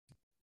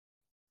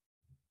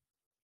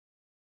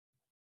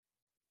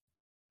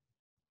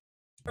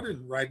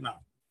Right now.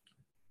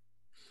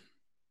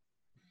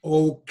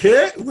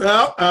 Okay,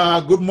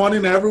 well, good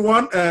morning,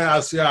 everyone.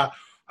 As you are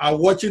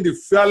watching the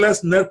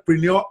Fearless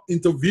Netpreneur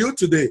interview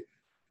today,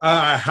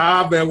 I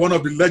have one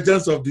of the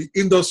legends of the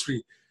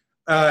industry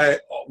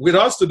with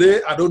us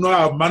today. I don't know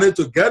how I've managed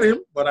to get him,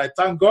 but I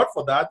thank God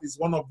for that. He's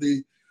one of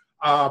the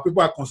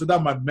people I consider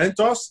my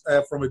mentors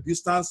from a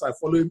distance. I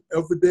follow him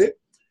every day,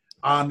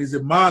 and he's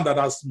a man that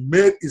has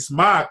made his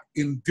mark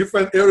in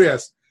different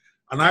areas.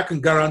 And I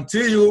can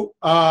guarantee you,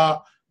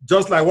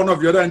 just like one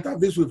of the other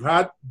interviews we've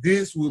had,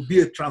 this will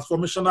be a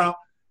transformational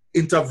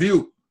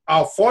interview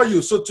for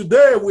you. So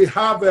today we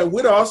have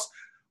with us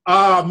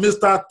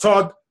Mr.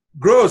 Todd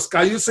Gross.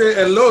 Can you say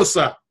hello,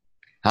 sir?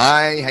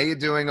 Hi, how you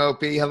doing,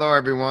 Opie? Hello,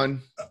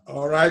 everyone.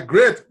 All right,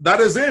 great.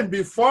 That is it.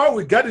 Before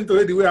we get into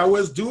it, the way I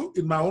always do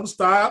in my own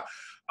style,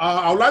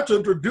 I would like to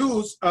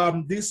introduce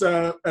this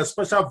a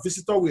special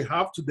visitor we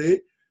have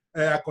today.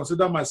 I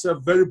consider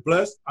myself very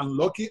blessed and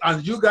lucky,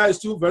 and you guys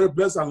too, very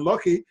blessed and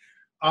lucky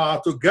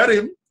to get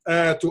him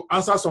to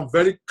answer some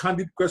very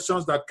candid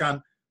questions that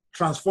can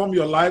transform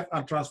your life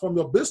and transform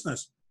your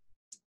business.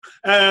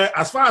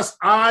 As far as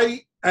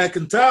I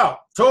can tell,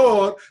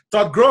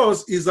 Todd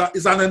Gross is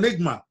an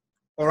enigma,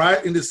 all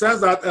right, in the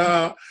sense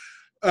that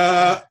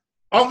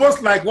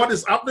almost like what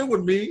is happening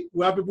with me,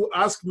 where people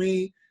ask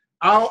me,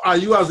 how are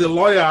you as a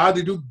lawyer? How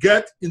did you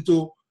get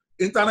into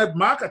internet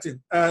marketing?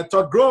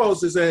 Todd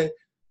Gross is a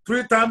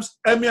 3-time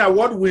Emmy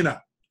Award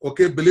winner,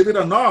 okay, believe it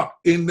or not,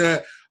 in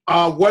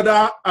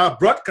weather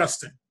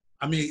broadcasting.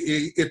 I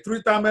mean, a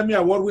 3-time Emmy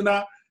Award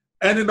winner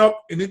ending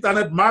up in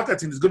internet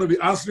marketing is going to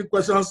be answering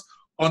questions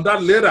on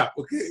that later,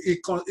 okay? He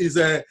is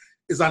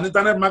an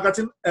internet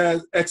marketing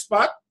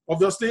expert,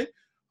 obviously.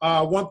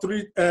 Won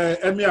 3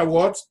 Emmy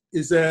Awards.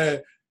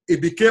 He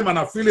became an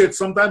affiliate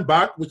sometime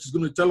back, which is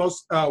going to tell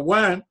us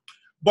when.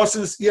 But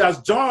since he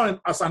has joined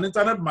as an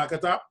internet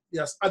marketer, he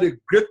has had a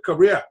great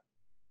career.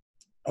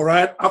 All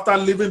right, after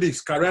leaving his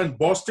career in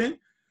Boston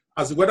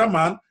as a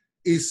weatherman,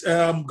 he's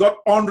got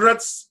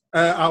hundreds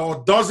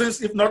or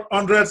dozens, if not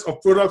hundreds, of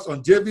products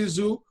on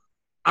JVZoo,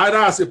 either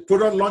as a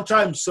product launcher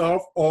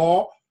himself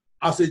or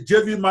as a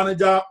JV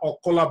manager or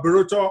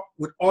collaborator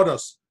with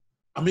others.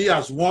 I mean, he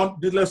has won,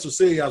 needless to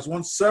say, he has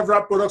won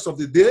several products of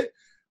the day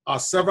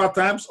several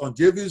times on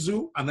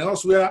JVZoo and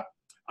elsewhere,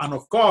 and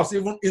of course,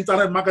 even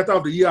Internet Marketer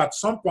of the Year at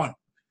some point.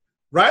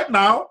 Right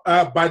now,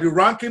 by the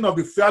ranking of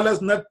the Fearless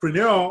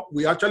Netpreneur,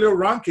 we actually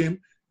rank him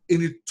in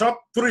the top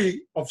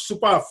 3 of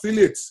super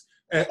affiliates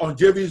on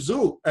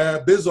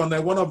JVZoo, based on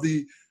one of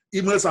the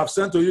emails I've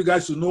sent to you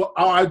guys to know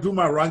how I do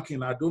my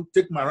ranking. I don't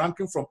take my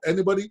ranking from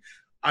anybody.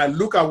 I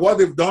look at what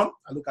they've done.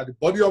 I look at the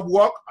body of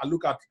work. I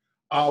look at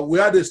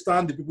where they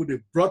stand, the people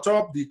they've brought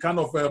up, the kind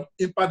of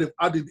impact they've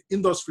had in the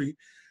industry.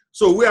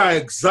 So we are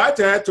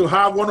excited to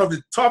have one of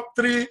the top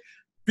 3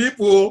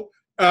 people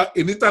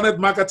in internet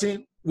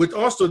marketing with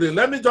us today.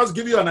 Let me just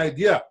give you an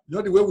idea. You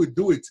know the way we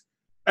do it.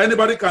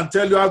 Anybody can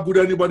tell you how good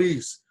anybody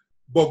is,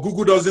 but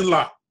Google doesn't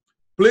lie.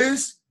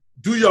 Please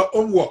do your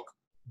homework.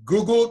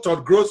 Google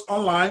Todd Gross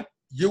online.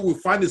 You will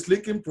find his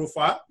LinkedIn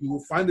profile. You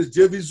will find his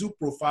JVZoo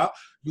profile.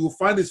 You will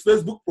find his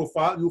Facebook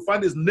profile. You will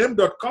find his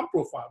name.com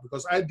profile,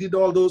 because I did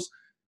all those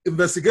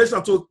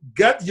investigations to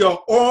get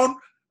your own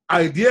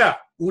idea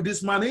who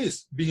this man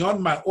is,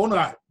 beyond my own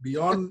eye,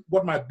 beyond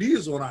what my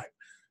B's own eye.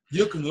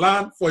 You can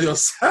learn for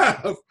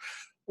yourself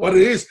what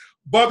it is.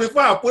 But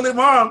before I put him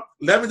on,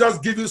 let me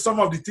just give you some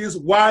of the things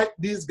why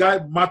this guy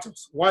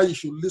matters, why you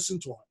should listen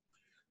to him.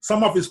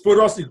 Some of his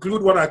products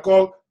include what I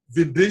call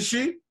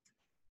Vindici,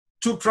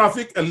 Tube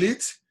Traffic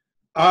Elite,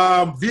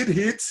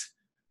 VidHit,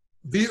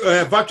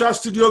 Virtual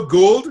Studio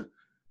Gold,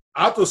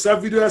 how to sell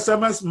video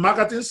SMS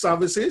marketing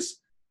services.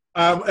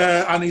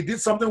 And he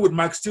did something with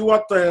Mike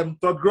Stewart,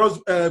 Todd Gross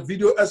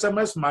video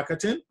SMS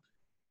marketing,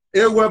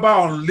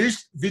 Aweber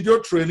Unleashed video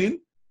training,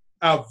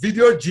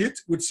 Video JIT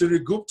with Siri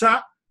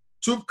Gupta,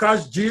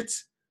 Tubecash JIT,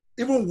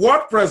 even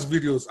WordPress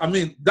videos. I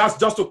mean, that's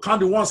just to count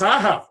the ones I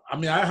have. I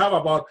mean, I have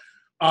about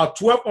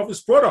 12 of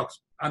his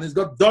products, and he's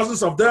got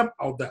dozens of them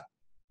out there.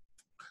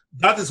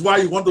 That is why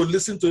you want to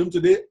listen to him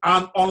today.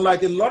 And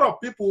unlike a lot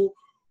of people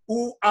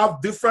who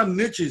have different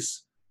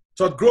niches,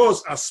 Todd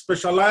Gross has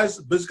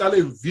specialized basically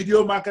in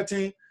video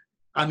marketing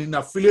and in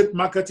affiliate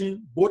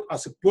marketing, both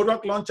as a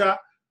product launcher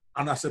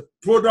and as a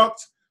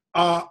product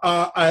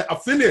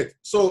affiliate.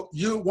 So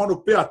you want to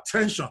pay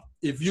attention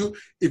if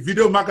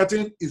video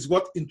marketing is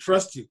what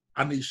interests you,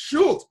 and it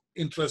should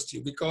interest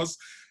you, because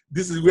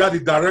this is where the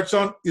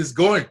direction is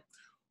going.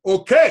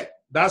 Okay,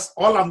 that's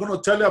all I'm going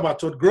to tell you about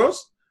Todd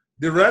Gross.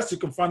 The rest you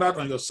can find out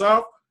on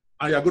yourself,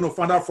 and you're going to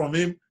find out from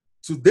him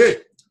today.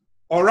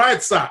 All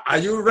right, sir, are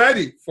you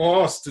ready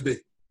for us today?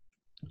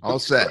 All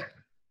set.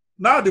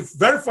 Now, the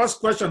very first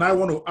question I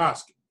want to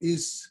ask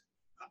is,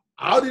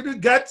 how did you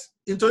get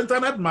into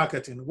internet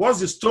marketing? What's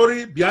the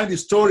story behind the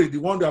story, the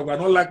one that we're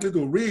not likely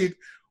to read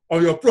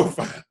on your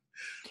profile?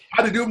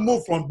 How did you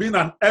move from being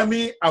an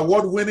Emmy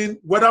award-winning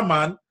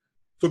weatherman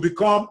to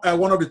become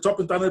one of the top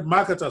internet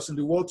marketers in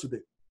the world today?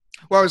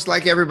 Well, it's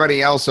like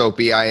everybody else,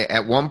 Opie. I,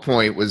 at one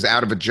point, was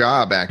out of a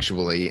job,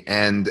 actually,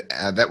 and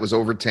that was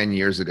over 10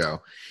 years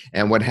ago.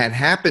 And what had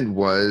happened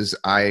was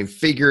I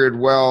figured,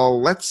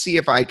 well, let's see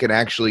if I could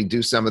actually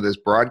do some of this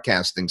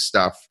broadcasting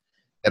stuff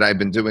that I've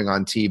been doing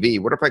on TV.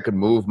 What if I could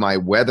move my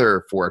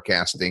weather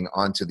forecasting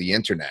onto the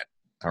internet?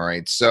 All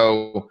right.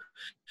 So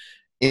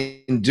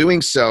in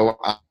doing so,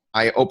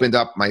 I opened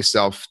up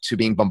myself to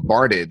being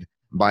bombarded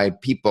by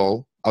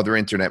people, other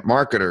internet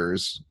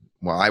marketers.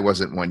 Well, I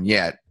wasn't one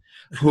yet,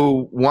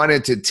 who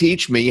wanted to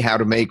teach me how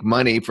to make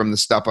money from the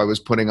stuff I was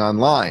putting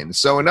online.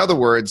 So in other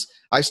words,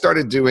 I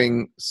started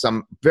doing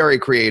some very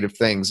creative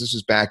things. This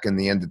was back in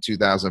the end of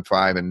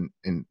 2005 and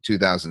in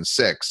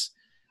 2006.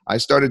 I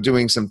started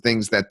doing some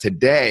things that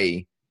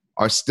today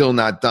are still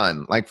not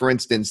done. Like, for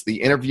instance,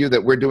 the interview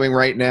that we're doing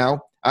right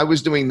now, I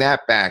was doing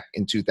that back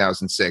in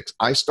 2006.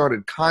 I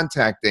started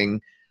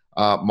contacting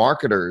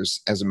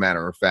marketers, as a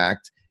matter of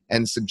fact,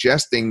 and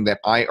suggesting that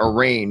I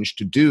arrange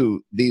to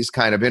do these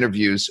kind of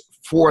interviews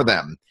for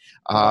them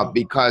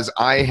because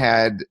I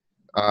had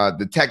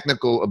the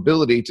technical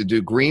ability to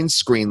do green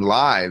screen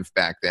live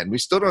back then. We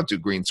still don't do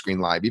green screen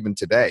live even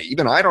today.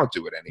 Even I don't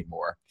do it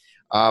anymore.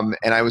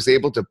 And I was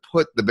able to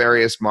put the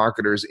various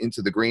marketers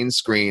into the green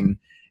screen,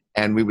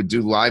 and we would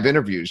do live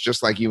interviews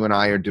just like you and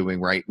I are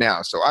doing right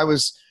now. So I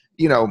was,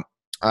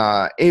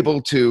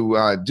 able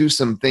to do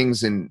some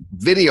things in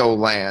video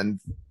land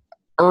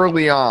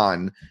early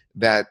on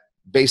that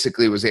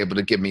basically was able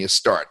to give me a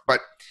start.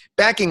 But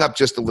backing up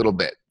just a little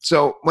bit.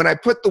 So when I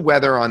put the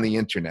weather on the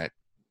internet,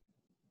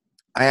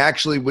 I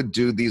actually would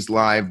do these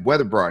live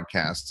weather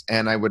broadcasts,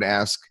 and I would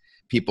ask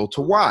people to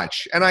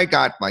watch. And I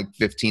got like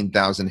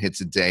 15,000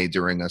 hits a day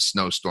during a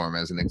snowstorm,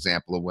 as an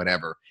example, or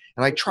whatever.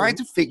 And I tried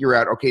to figure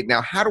out, okay,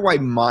 now how do I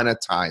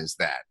monetize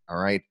that? All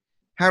right.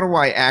 How do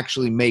I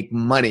actually make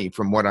money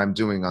from what I'm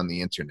doing on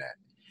the internet?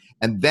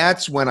 And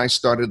that's when I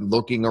started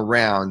looking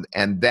around,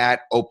 and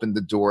that opened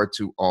the door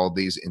to all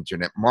these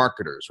internet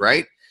marketers,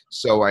 right?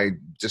 So I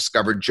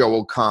discovered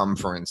Joel Comm,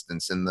 for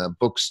instance, in the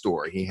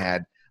bookstore. He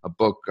had a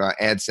book,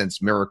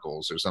 AdSense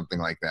Miracles or something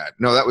like that.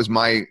 No, that was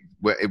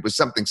it was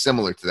something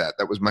similar to that.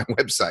 That was my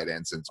website,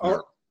 AdSense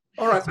Miracles.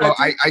 All right. So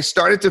I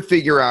started to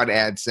figure out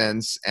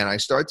AdSense, and I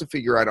started to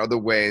figure out other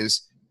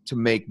ways to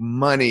make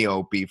money,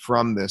 Opie,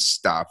 from this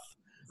stuff.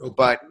 Okay.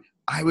 But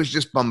I was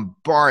just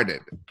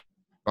bombarded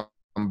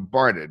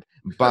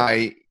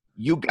by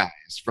you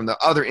guys from the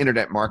other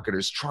internet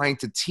marketers trying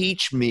to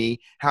teach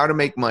me how to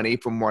make money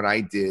from what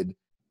I did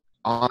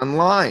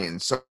online.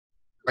 So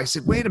I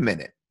said, wait a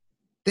minute.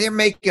 They're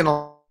making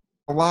a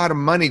lot of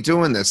money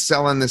doing this,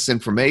 selling this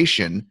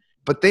information,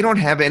 but they don't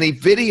have any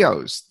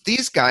videos.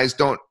 These guys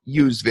don't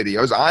use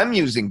videos. I'm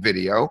using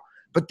video,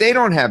 but they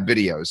don't have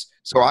videos.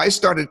 So I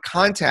started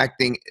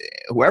contacting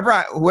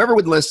whoever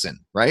would listen,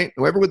 right?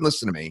 Whoever would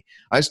listen to me.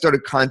 I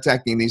started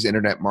contacting these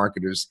internet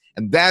marketers,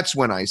 and that's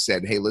when I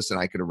said, hey, listen,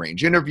 I could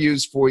arrange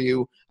interviews for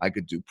you. I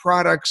could do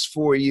products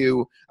for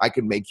you. I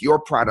could make your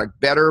product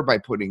better by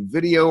putting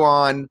video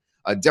on.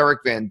 Derek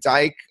Van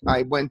Dyke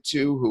I went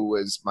to, who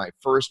was my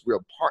first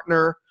real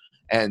partner.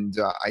 And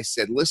I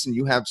said, listen,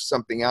 you have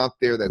something out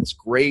there that's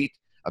great,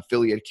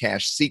 Affiliate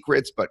Cash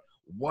Secrets, but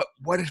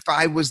what if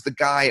I was the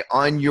guy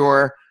on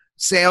your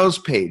sales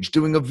page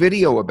doing a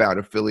video about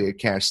Affiliate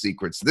Cash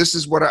Secrets? This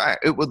is what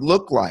it would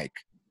look like,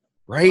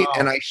 right? Wow.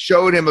 And I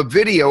showed him a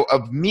video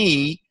of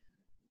me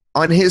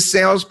on his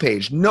sales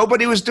page.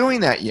 Nobody was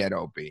doing that yet,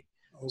 Opie.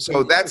 Okay.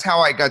 So that's how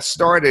I got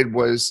started,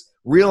 was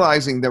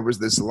realizing there was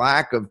this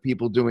lack of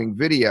people doing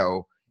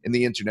video in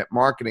the internet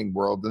marketing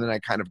world. And then I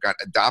kind of got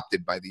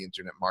adopted by the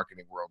internet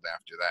marketing world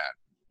after that.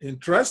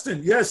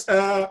 Interesting. Yes.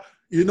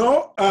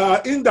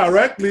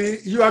 Indirectly,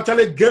 you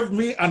actually gave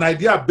me an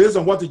idea based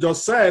on what you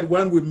just said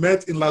when we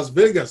met in Las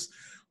Vegas.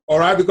 All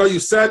right. Because you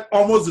said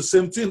almost the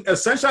same thing.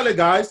 Essentially,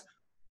 guys,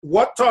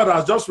 what Todd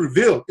has just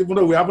revealed, even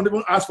though we haven't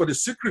even asked for the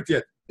secret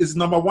yet, is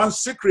number one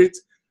secret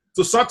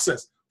to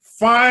success.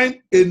 Find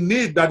a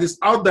need that is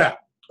out there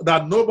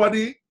that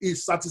nobody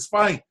is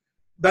satisfying,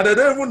 that they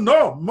don't even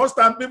know. Most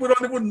times people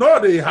don't even know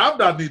they have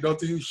that need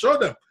until you show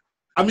them.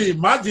 I mean,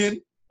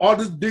 imagine all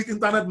these big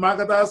internet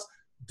marketers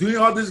doing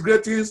all these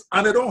great things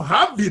and they don't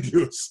have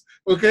videos,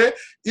 okay?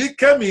 He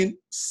came in,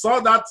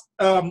 saw that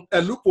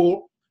a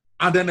loophole,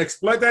 and then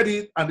exploited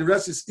it, and the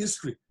rest is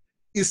history.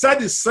 He said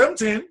the same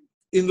thing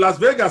in Las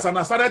Vegas, and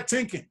I started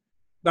thinking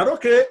that,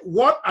 okay,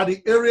 what are the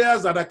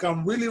areas that I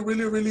can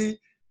really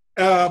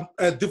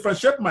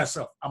differentiate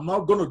myself? I'm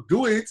not going to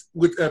do it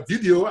with a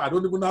video. I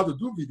don't even know how to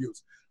do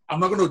videos. I'm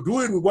not going to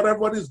do it with what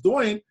everybody's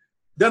doing.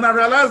 Then I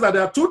realized that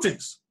there are two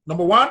things.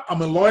 Number one,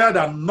 I'm a lawyer.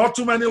 There are not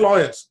too many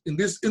lawyers in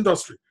this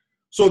industry.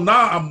 So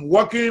now I'm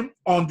working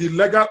on the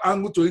legal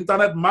angle to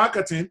internet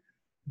marketing.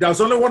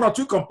 There's only one or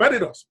two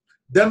competitors.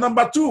 Then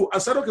number two, I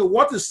said, okay,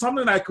 what is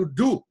something I could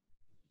do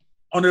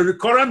on a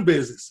recurrent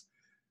basis,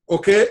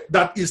 okay,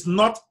 that is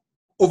not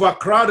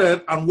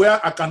overcrowded and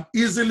where I can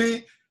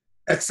easily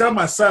excel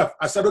myself?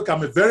 I said, okay,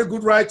 I'm a very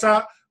good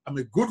writer. I'm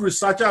a good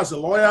researcher as a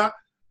lawyer.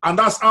 And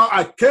that's how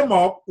I came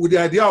up with the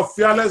idea of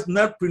Fearless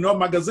Netpreneur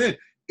magazine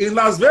in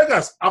Las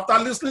Vegas after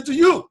listening to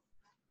you.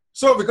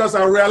 So because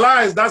I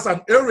realized that's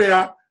an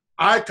area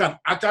I can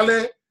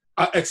actually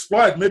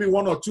exploit. Maybe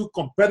one or two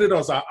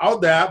competitors are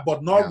out there,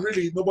 but not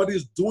really,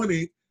 nobody's doing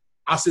it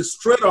as a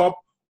straight up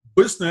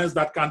business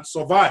that can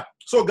survive.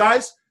 So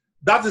guys,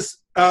 that is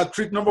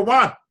trick number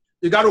one.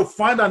 You got to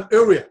find an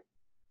area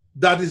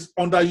that is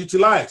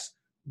underutilized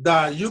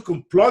that you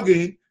can plug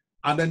in,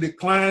 and then the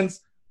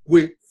clients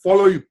will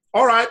follow you.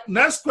 All right,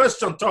 next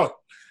question, Todd.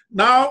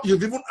 Now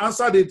you've even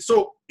answered it.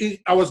 So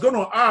I was going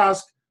to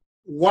ask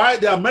why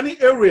there are many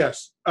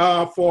areas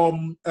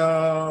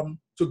to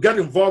get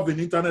involved in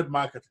internet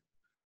marketing.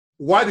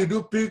 Why did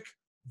you pick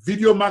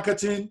video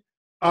marketing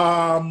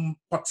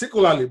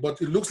particularly?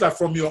 But it looks like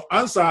from your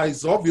answer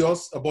it's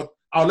obvious, but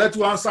I'll let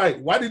you answer it.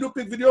 Why did you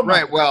pick video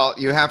marketing? Right. Well,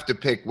 you have to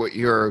pick what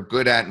you're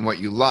good at and what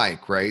you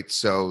like, right?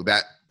 So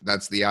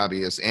that's the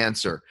obvious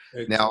answer.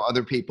 Exactly. Now,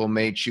 other people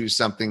may choose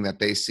something that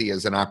they see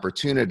as an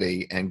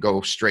opportunity and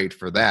go straight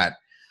for that.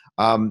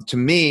 To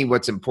me,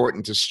 what's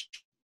important to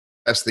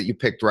stress that you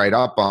picked right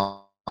up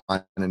on,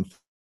 in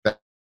fact,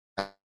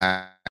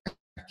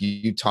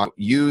 you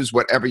use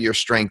whatever your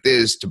strength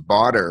is to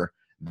barter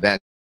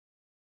that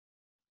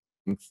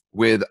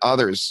with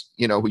others,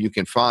 who you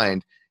can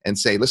find, and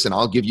say, listen,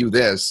 I'll give you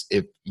this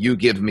if you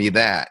give me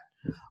that.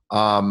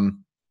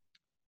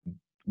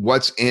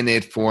 What's in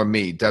it for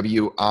me?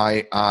 WIIFM.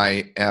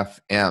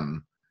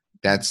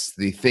 That's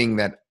the thing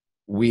that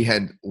we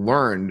had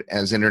learned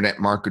as internet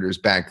marketers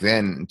back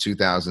then in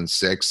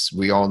 2006.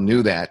 We all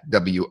knew that,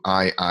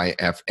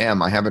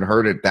 WIIFM. I haven't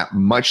heard it that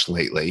much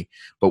lately,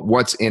 but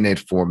what's in it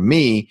for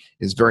me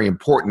is very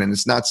important, and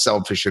it's not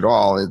selfish at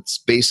all. It's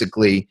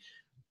basically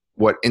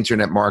what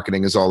internet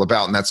marketing is all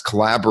about, and that's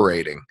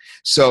collaborating.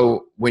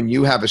 So when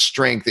you have a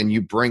strength and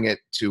you bring it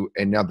to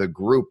another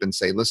group and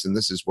say, listen,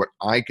 this is what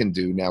I can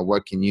do now,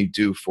 what can you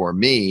do for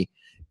me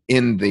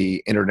in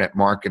the internet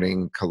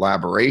marketing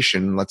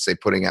collaboration, let's say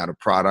putting out a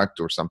product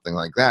or something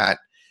like that,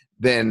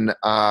 then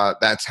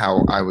that's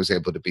how I was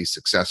able to be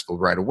successful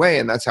right away,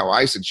 and that's how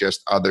I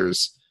suggest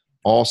others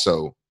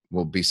also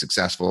will be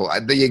successful.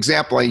 The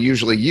example I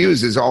usually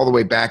use is all the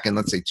way back in,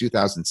 let's say,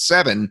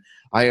 2007.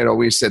 I had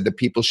always said that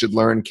people should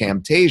learn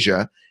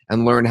Camtasia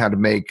and learn how to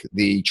make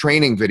the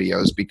training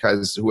videos,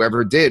 because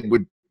whoever did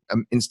would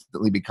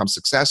instantly become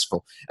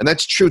successful. And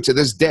that's true to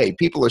this day.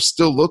 People are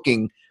still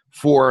looking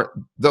for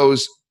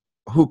those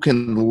who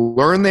can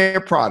learn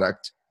their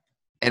product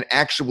and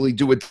actually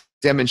do a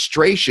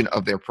demonstration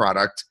of their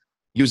product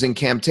using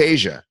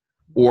Camtasia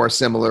or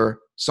similar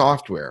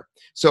software.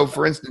 So,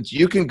 for instance,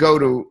 you can go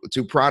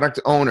to product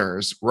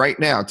owners right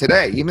now,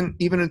 today, even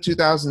in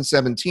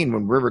 2017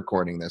 when we're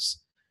recording this,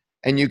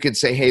 and you could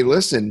say, hey,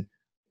 listen,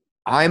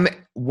 I'm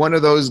one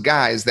of those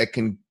guys that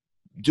can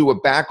do a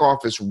back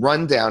office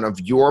rundown of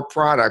your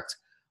product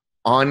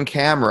on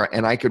camera,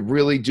 and I could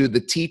really do the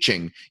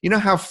teaching. You know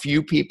how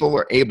few people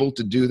are able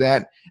to do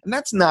that? And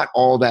that's not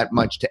all that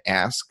much to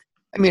ask.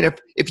 I mean,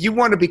 if you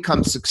want to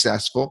become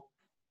successful,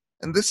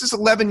 and this is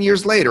 11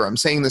 years later, I'm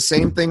saying the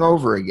same thing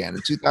over again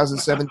in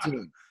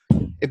 2017.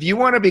 If you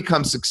want to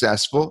become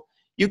successful,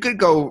 you could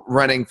go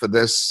running for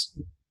this,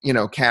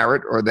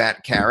 carrot or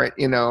that carrot,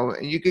 and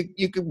you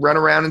could run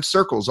around in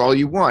circles all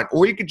you want,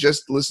 or you could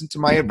just listen to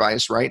my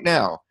advice right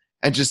now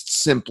and just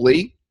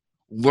simply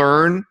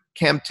learn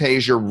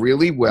Camtasia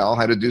really well,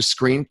 how to do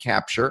screen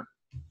capture,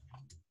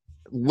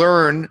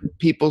 learn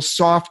people's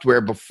software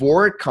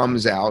before it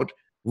comes out,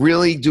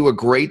 really do a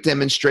great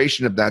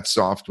demonstration of that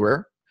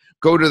software,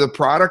 go to the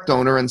product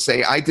owner and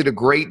say, I did a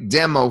great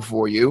demo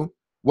for you.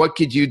 What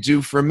could you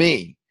do for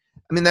me?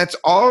 I mean, that's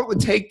all it would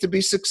take to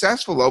be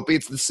successful, Opie.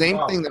 It's the same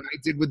thing that I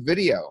did with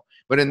video.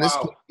 But in this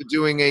case, we're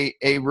doing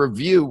a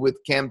review with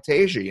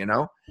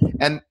Camtasia,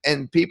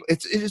 and people,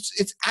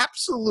 it's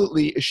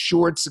absolutely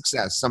assured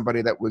success,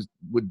 somebody that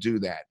would do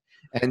that.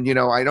 And,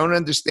 I don't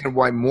understand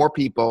why more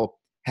people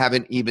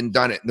haven't even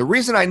done it. And the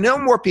reason I know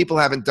more people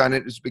haven't done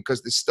it is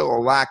because there's still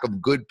a lack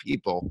of good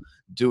people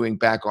doing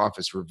back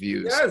office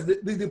reviews. Yes,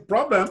 the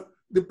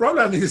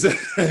problem is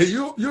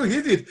you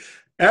hit it.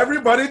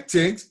 Everybody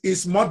thinks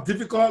it's more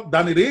difficult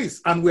than it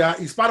is. And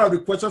it's part of the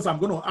questions I'm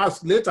going to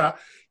ask later.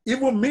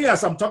 Even me,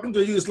 as I'm talking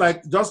to you, it's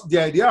like just the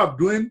idea of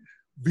doing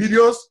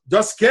videos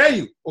just scare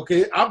you.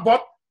 Okay, I've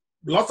bought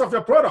lots of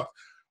your product,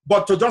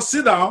 but to just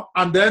sit down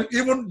and then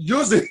even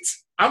use it,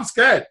 I'm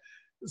scared.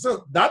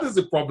 So that is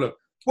the problem.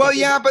 Well,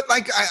 yeah, but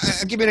like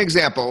I'll give you an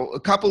example. A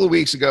couple of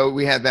weeks ago,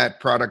 we had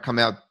that product come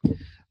out,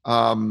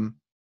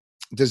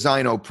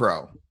 Designo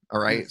Pro. All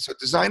right. So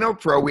Designo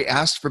Pro, we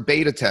asked for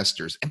beta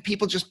testers, and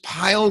people just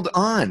piled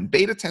on.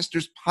 Beta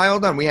testers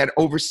piled on. We had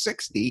over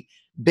 60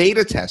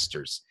 beta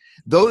testers.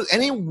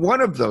 Any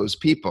one of those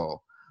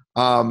people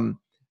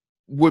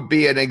would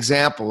be an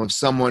example of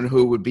someone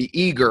who would be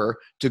eager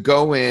to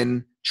go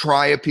in,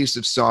 try a piece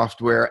of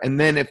software, and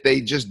then if they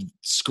just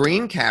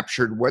screen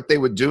captured what they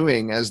were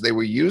doing as they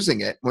were using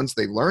it, once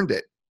they learned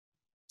it,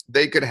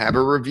 they could have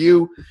a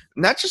review,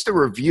 not just a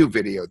review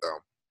video though.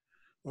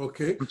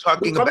 Okay. I'm We're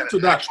talking about coming to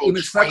an that actual in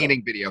a second.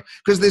 training video,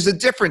 because there's a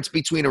difference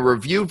between a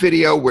review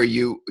video where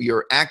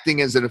you're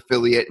acting as an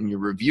affiliate and you're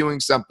reviewing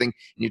something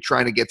and you're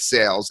trying to get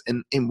sales.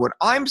 And what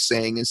I'm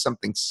saying is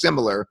something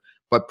similar,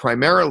 but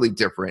primarily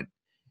different.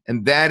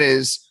 And that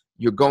is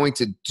you're going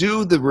to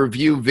do the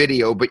review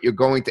video, but you're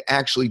going to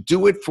actually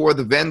do it for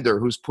the vendor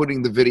who's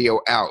putting the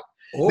video out.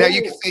 Oh, Now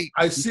you can say,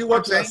 I see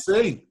what you're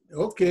saying.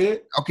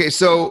 Okay. Okay,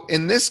 so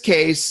in this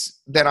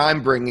case that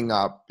I'm bringing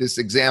up, this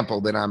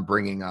example that I'm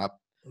bringing up,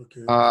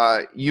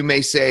 Okay. you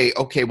may say,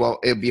 okay, well,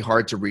 it'd be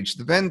hard to reach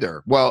the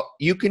vendor. Well,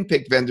 you can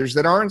pick vendors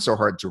that aren't so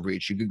hard to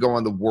reach. You could go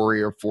on the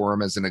Warrior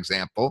Forum as an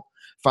example,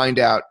 find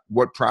out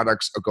what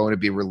products are going to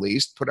be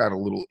released, put out a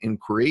little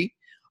inquiry,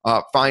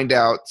 find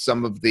out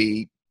some of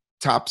the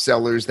top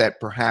sellers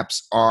that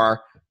perhaps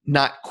are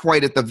not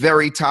quite at the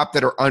very top,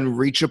 that are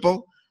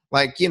unreachable.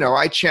 Like,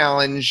 I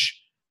challenge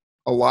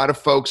a lot of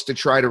folks to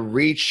try to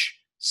reach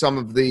some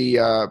of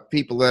the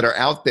people that are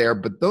out there,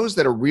 but those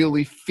that are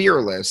really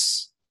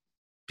fearless,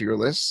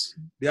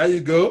 There you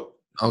go.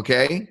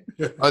 okay,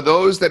 are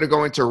those that are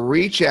going to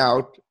reach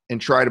out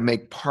and try to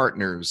make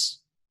partners,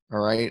 all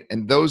right?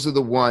 And those are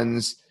the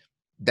ones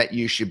that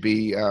you should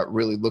be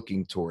really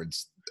looking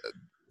towards.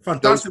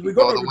 Fantastic. Those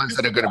people are the ones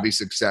that are going to be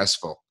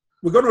successful.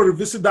 We're going to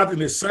revisit that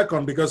in a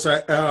second because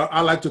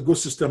I like to go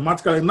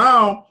systematically.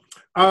 Now,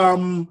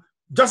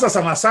 just as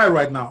an aside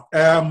right now,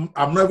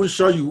 I'm not even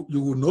sure you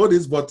will know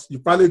this, but you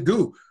probably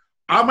do.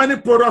 How many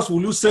products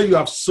will you say you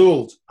have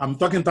sold? I'm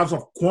talking in terms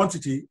of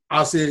quantity,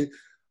 as a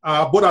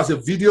both as a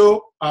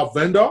video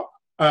vendor,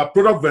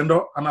 product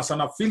vendor, and as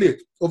an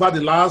affiliate over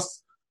the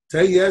last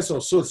 10 years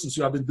or so since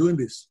you have been doing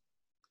this.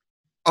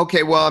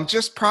 Okay, well, I'm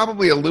just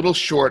probably a little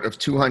short of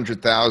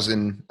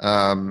 200,000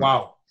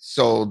 wow.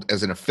 sold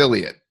as an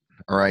affiliate.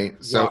 All right,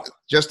 so wow.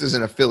 just as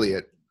an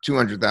affiliate,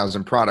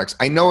 200,000 products.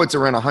 I know it's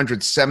around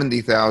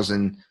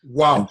 170,000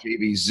 wow. on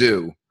JV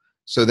Zoo.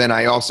 So then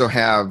I also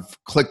have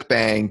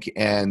ClickBank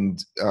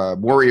and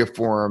Warrior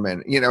Forum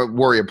and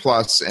Warrior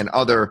Plus and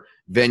other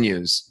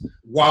venues.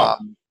 Wow.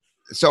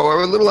 So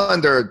we're a little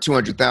under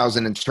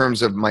 200,000 in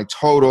terms of my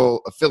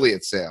total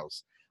affiliate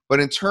sales. But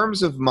in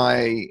terms of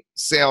my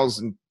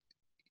sales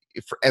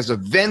as a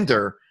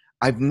vendor,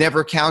 I've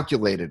never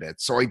calculated it,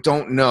 so I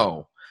don't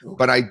know. Okay.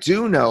 But I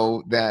do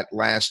know that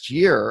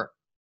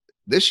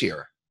this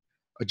year,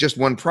 just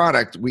one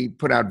product, we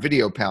put out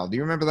VideoPal. Do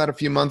you remember that a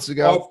few months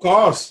ago? Of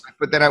course. I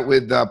put that out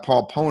with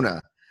Paul Pona.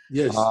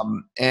 Yes.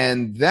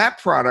 And that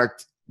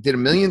product did $1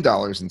 million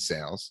in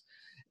sales.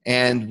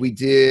 And we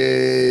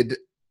did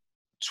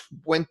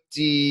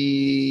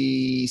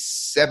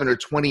 27 or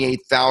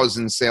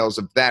 28,000 sales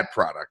of that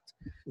product.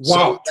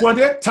 Wow, so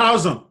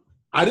 28,000.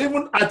 I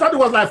thought it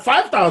was like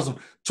 5,000.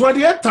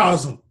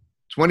 28,000.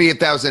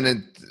 28,000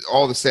 and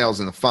all the sales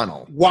in the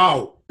funnel.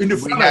 Wow. In the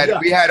funnel,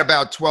 we had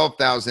about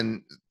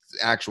 12,000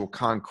 actual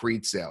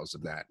concrete sales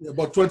of that. Yeah,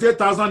 but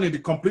 28,000 in the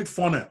complete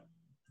funnel.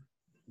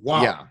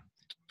 Wow. Yeah.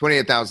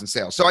 28,000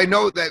 sales. So I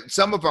know that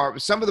some of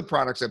the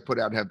products I put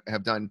out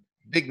have done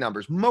big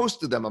numbers.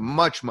 Most of them are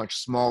much, much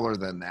smaller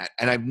than that.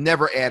 And I've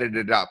never added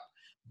it up.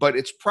 But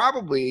it's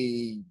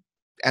probably,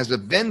 as a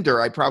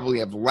vendor, I probably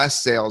have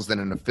less sales than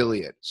an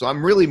affiliate. So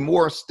I'm really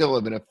more still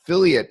of an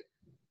affiliate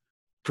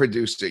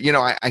producer.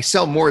 I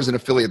sell more as an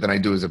affiliate than I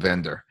do as a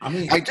vendor. I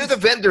mean, I do the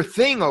vendor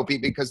thing, Opie,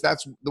 because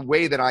that's the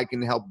way that I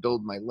can help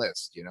build my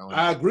list.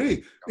 I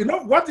agree.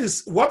 Why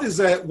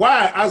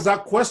I asked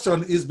that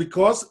question is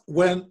because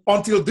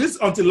until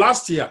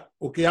last year,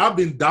 okay, I've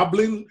been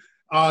dabbling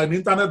in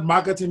internet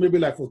marketing maybe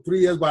like for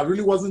 3 years, but I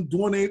really wasn't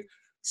doing it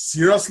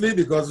seriously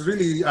because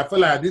really I felt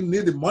like I didn't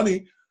need the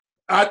money.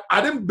 I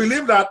didn't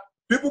believe that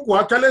people could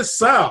actually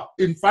sell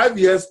in 5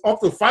 years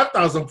up to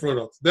 5,000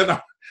 products. Then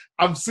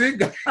I'm seeing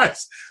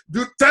guys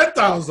do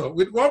 10,000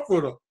 with one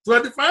product,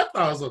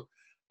 25,000.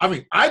 I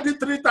mean, I did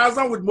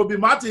 3,000 with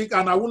Mobimatic,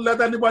 and I wouldn't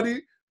let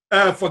anybody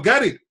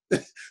forget it.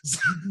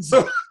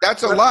 So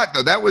that's a lot,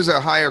 though. That was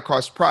a higher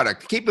cost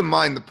product. Keep in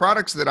mind, the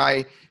products that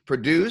I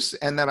produce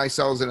and that I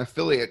sell as an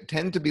affiliate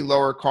tend to be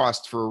lower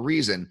cost for a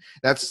reason.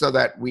 That's so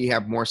that we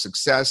have more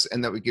success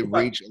and that we can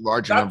reach a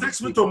larger number. That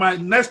takes me to my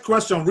next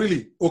question,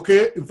 really.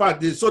 Okay, in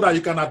fact, so that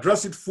you can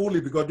address it fully,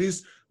 because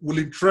this will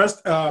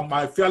interest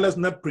my fearless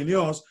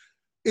netpreneurs,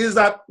 is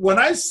that when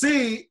I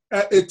see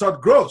a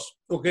Todd Gross,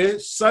 okay,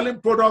 selling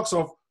products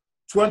of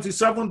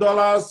 $27,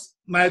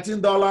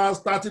 $19,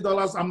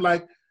 $30, I'm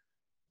like,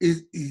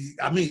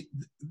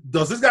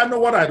 does this guy know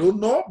what I don't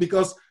know?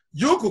 Because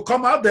you could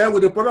come out there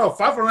with a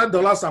product of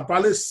 $500 and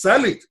probably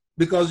sell it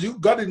because you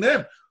got the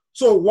name.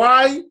 So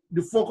why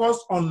the focus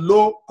on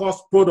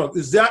low-cost product?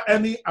 Is there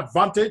any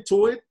advantage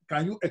to it?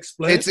 Can you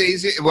explain? It's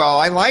easy. Well,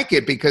 I like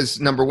it because,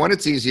 number one,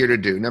 it's easier to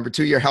do. Number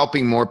two, you're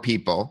helping more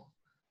people.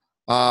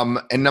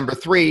 And number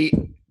three,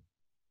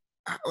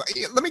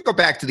 let me go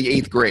back to the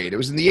 8th grade. It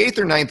was in the 8th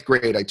or 9th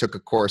grade I took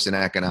a course in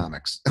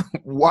economics.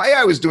 Why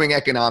I was doing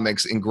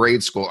economics in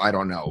grade school, I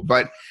don't know.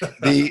 But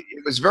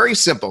it was very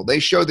simple. They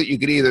showed that you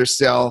could either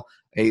sell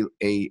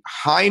a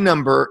high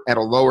number at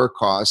a lower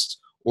cost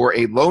or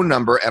a low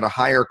number at a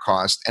higher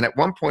cost. And at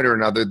one point or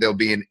another, they'll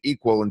be an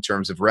equal in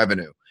terms of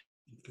revenue.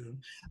 Okay.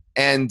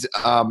 And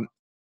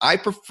I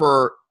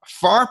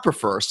far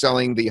prefer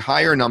selling the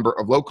higher number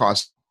of low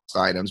cost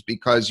items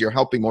because you're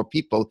helping more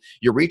people,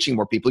 you're reaching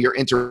more people, you're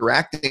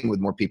interacting with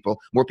more people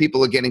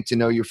are getting to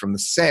know you from the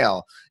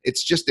sale.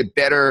 It's just a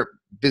better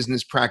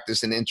business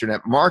practice in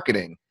internet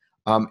marketing,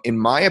 in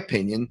my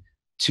opinion,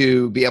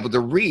 to be able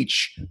to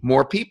reach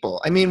more people.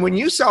 I mean, when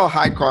you sell a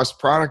high cost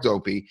product,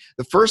 Opie,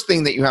 the first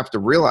thing that you have to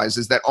realize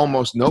is that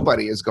almost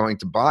nobody is going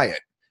to buy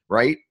it,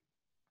 right?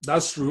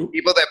 That's true.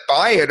 People that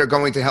buy it are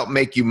going to help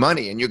make you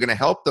money, and you're going to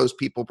help those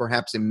people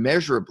perhaps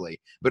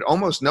immeasurably, but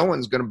almost no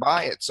one's going to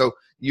buy it. So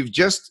you've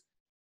just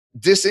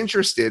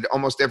disinterested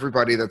almost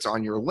everybody that's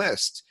on your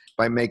list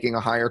by making a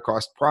higher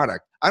cost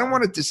product. I don't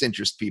want to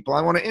disinterest people.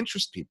 I want to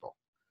interest people.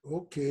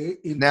 Okay.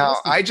 Now,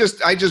 I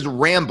just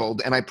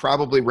rambled, and I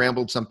probably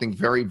rambled something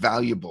very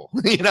valuable,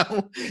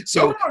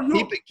 So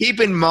keep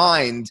in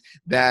mind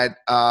that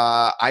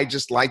I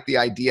just like the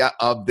idea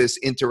of this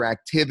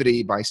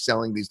interactivity by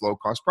selling these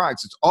low-cost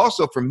products. It's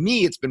also, for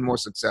me, it's been more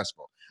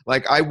successful.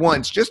 Like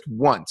just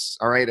once,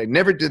 all right? I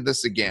never did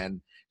this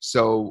again.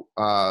 So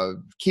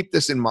keep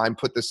this in mind,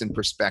 put this in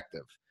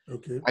perspective.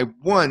 Okay. I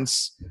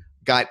once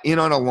got in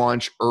on a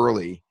launch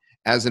early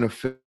as an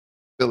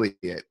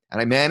affiliate,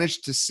 and I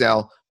managed to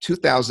sell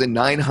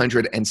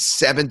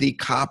 2,970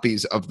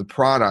 copies of the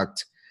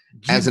product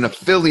as an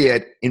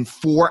affiliate in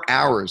 4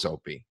 hours,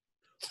 Opie.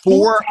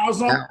 4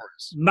 hours.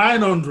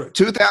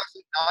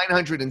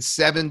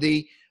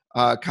 2,970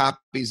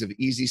 copies of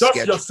Easy Sketch.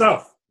 Just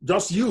yourself.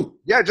 Just you.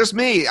 Yeah, just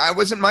me. I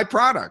wasn't my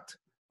product.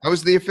 I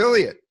was the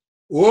affiliate.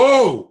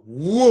 Whoa.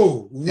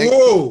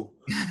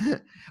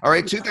 All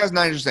right,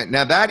 2,900.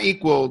 Now that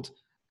equaled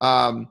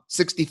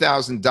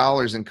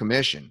 $60,000 in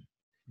commission.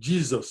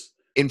 Jesus.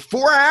 In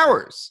 4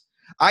 hours.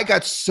 I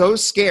got so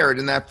scared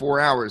in that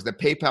 4 hours that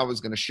PayPal was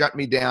going to shut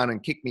me down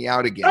and kick me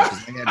out again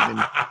because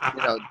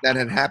that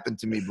had happened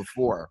to me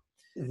before.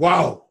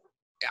 Wow.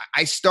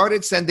 I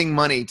started sending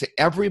money to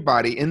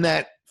everybody in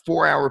that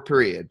 4 hour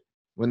period.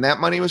 When that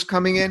money was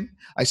coming in,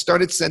 I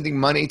started sending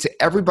money to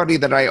everybody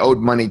that I owed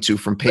money to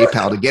from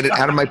PayPal to get it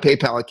out of my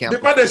PayPal account.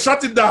 Before they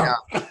shut it down.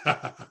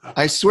 Yeah.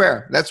 I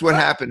swear, that's what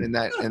happened in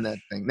that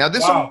thing. Now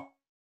this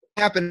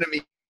happened to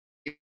me.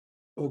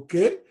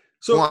 Okay,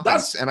 so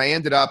once, and I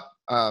ended up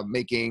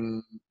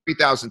making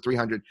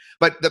 3,300.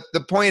 But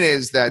the point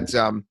is that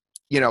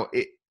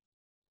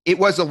it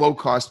was a low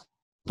cost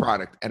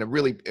product at a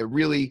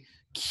really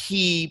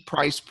key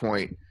price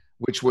point,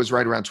 which was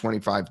right around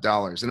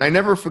 $25. And I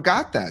never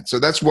forgot that. So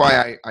that's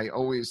why I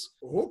always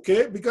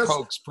because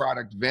coax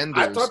product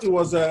vendors. I thought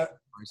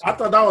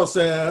that was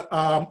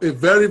a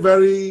very,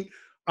 very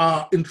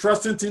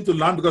interesting thing to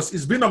learn because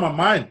it's been on my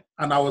mind.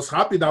 And I was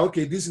happy that,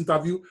 this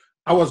interview,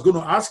 I was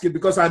going to ask it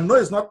because I know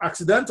it's not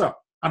accidental.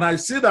 And I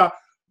see that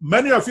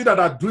many of you that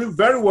are doing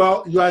very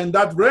well, you are in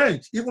that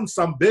range. Even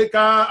Sam Baker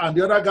and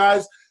the other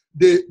guys,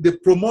 they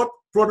promote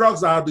products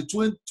that are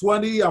between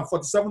 $20 and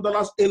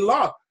 $47 a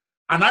lot.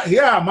 And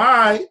here am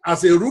I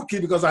as a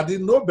rookie because I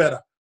didn't know better.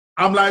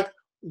 I'm like,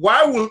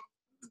 why will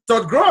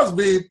Todd Gross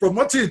be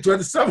promoting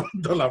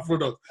 $27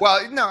 product?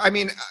 Well, no, I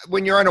mean,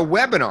 when you're on a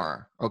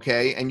webinar,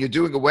 and you're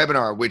doing a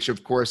webinar, which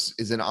of course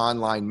is an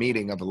online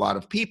meeting of a lot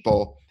of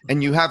people,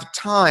 and you have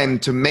time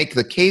to make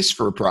the case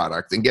for a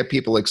product and get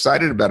people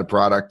excited about a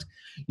product,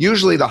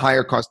 usually the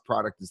higher cost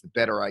product is the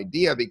better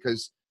idea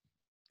because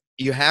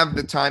you have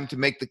the time to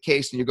make the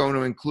case and you're going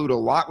to include a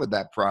lot with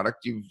that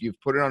product.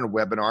 You've put it on a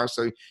webinar,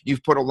 so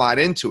you've put a lot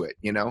into it,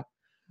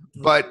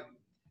 But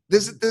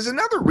there's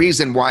another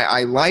reason why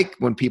I like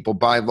when people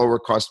buy lower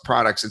cost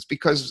products. It's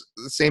because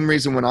the same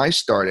reason when I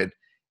started,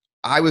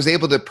 I was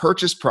able to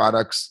purchase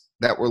products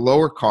that were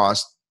lower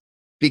cost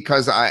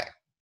because I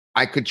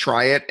could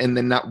try it and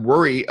then not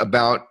worry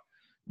about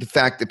the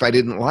fact if I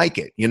didn't like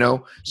it,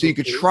 So you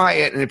could try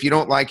it, and if you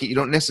don't like it, you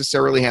don't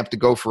necessarily have to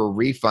go for a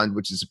refund,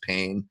 which is a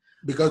pain.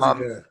 Because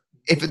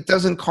if it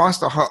doesn't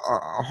cost a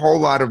whole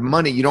lot of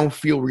money, you don't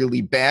feel really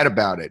bad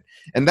about it.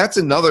 And that's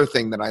another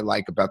thing that I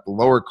like about the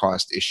lower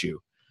cost issue.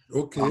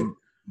 Okay.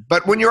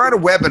 But when you're at a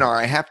webinar,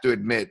 I have to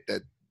admit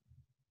that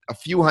a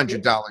few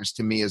 $100s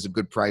to me is a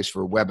good price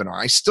for a webinar.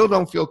 I still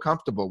don't feel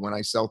comfortable when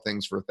I sell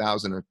things for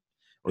 $1,000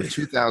 or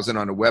 $2,000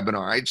 on a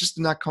webinar. I'm just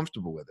not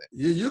comfortable with it.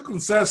 You can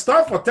sell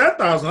stuff for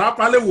 $10,000. I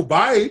probably will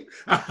buy it.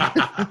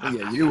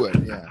 Yeah, you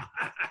would. Yeah.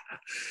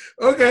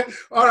 Okay,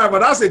 all right, but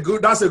that's a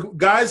good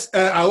guys.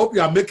 I hope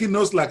you are making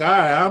notes like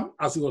I am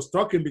as he was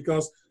talking,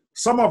 because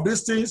some of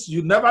these things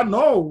you never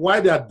know why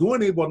they are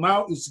doing it, but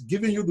now it's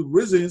giving you the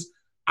reasons,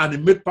 and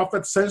it made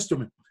perfect sense to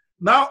me.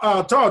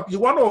 Now, Todd, you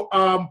want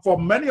to for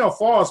many of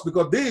us,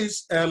 because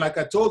this, like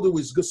I told you,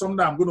 is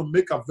something I'm going to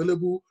make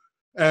available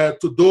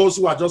to those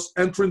who are just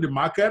entering the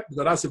market,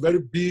 because that's a very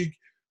big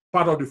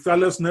part of the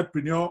Fearless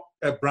Netpreneur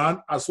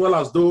brand, as well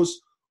as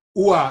those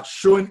who are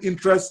showing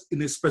interest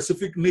in a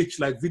specific niche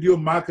like video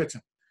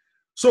marketing.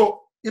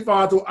 So if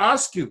I were to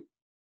ask you,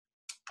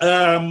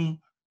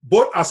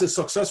 both as a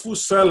successful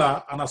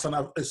seller and as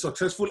a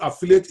successful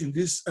affiliate in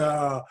this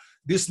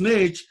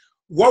niche,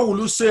 what will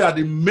you say are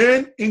the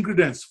main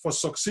ingredients for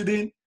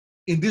succeeding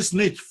in this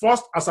niche?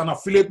 First, as an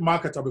affiliate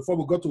marketer, before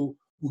we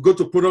go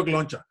to product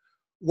launcher,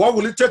 what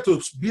will it take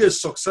to be a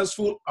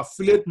successful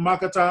affiliate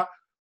marketer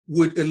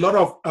with a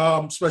lot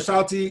of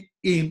specialty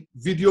in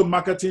video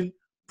marketing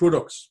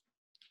products?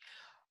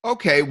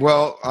 Okay,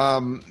 well,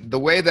 the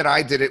way that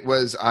I did it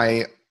was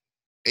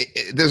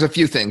there's a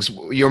few things.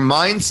 Your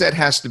mindset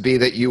has to be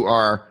that you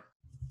are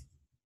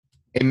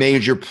a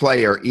major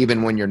player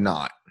even when you're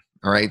not.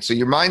 All right. So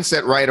your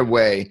mindset right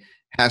away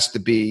has to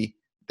be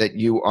that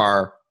you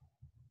are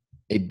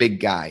a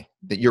big guy,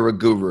 that you're a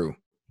guru.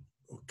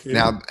 Okay.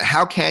 Now,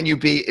 how can you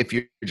be if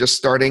you're just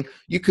starting?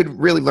 You could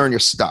really learn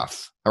your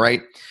stuff. All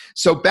right.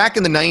 So back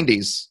in the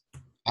 90s,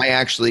 I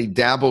actually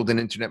dabbled in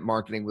internet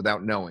marketing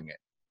without knowing it.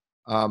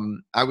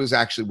 I was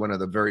actually one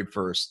of the very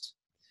first,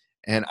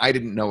 and I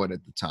didn't know it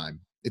at the time.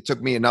 It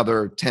took me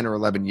another 10 or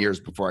 11 years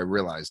before I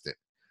realized it.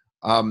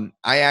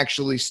 I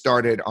actually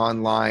started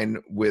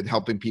online with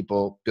helping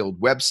people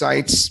build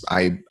websites.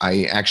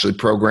 I actually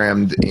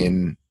programmed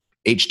in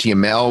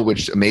HTML,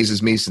 which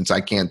amazes me since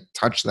I can't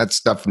touch that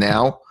stuff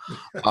now.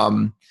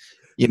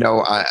 You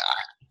know,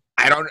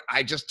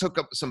 I just took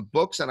up some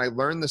books and I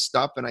learned the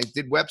stuff and I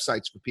did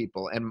websites for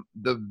people. And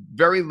the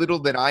very little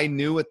that I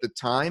knew at the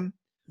time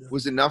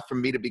was enough for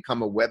me to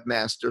become a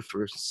webmaster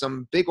for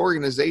some big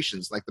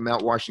organizations like the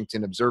Mount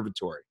Washington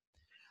Observatory.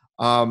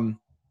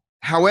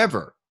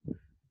 However,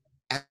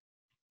 at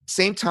the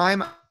same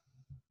time,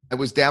 I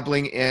was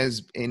dabbling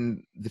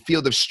in the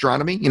field of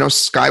astronomy, you know,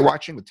 sky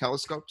watching with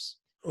telescopes.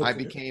 Okay. I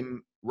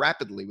became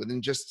rapidly,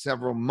 within just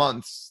several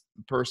months,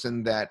 the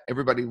person that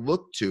everybody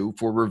looked to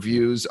for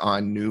reviews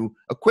on new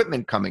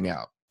equipment coming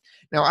out.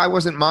 Now, I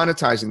wasn't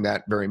monetizing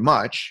that very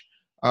much.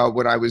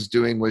 What I was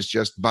doing was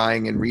just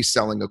buying and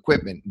reselling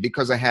equipment.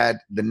 Because I had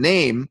the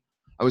name,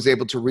 I was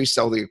able to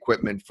resell the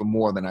equipment for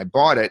more than I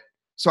bought it.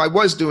 So I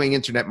was doing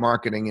internet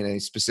marketing in a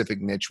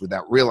specific niche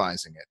without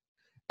realizing it.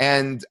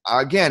 And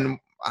again,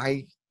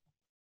 I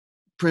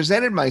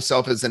presented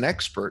myself as an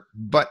expert,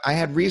 but I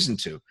had reason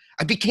to.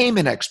 I became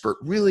an expert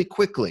really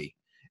quickly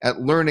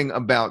at learning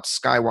about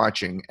sky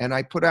watching, and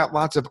I put out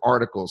lots of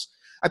articles.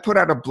 I put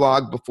out a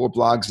blog before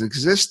blogs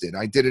existed.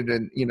 I did it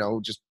in, you know,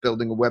 just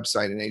building a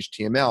website in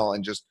HTML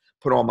and just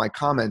put all my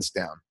comments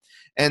down.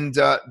 And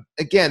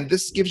again,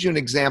 this gives you an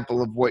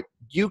example of what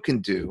you can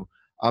do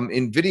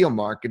in video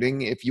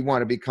marketing if you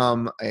want to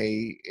become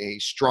a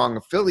strong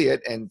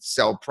affiliate and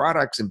sell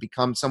products and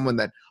become someone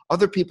that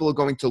other people are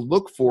going to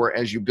look for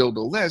as you build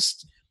a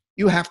list.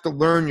 You have to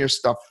learn your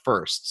stuff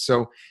first.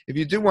 So if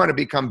you do want to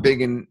become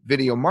big in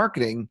video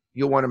marketing,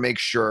 you'll want to make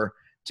sure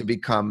to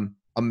become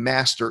a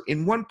master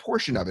in one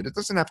portion of it. It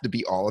doesn't have to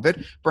be all of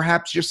it.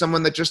 Perhaps you're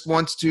someone that just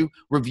wants to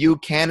review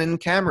Canon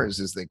cameras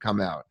as they come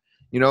out.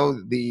 You know,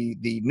 the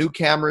new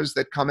cameras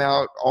that come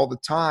out all the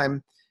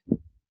time,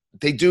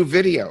 they do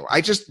video. I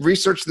just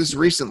researched this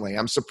recently.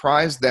 I'm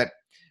surprised that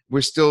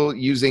we're still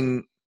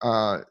using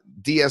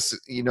DS,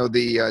 you know,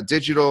 the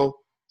digital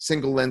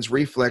single lens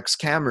reflex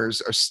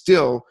cameras are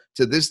still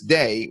to this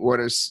day what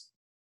is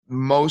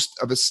most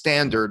of a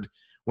standard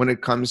when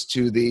it comes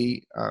to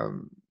the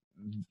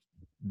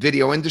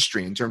video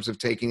industry in terms of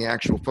taking the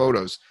actual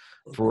photos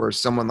for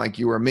someone like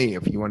you or me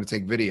if you want to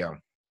take video.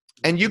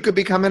 And you could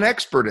become an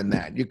expert in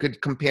that. You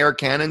could compare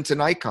Canon to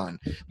Nikon.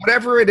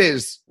 Whatever it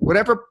is,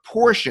 whatever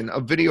portion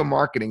of video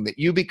marketing that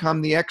you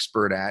become the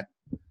expert at,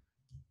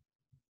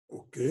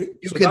 okay,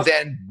 you can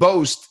then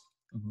boast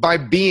by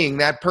being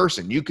that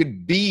person. You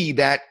could be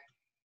that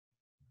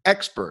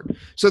expert.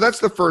 So that's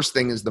the first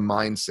thing, is the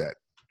mindset,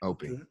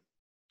 Opie. Okay.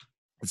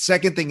 The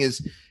second thing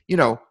is, you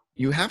know,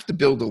 you have to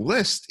build a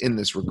list in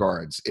this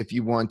regards if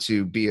you want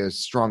to be a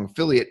strong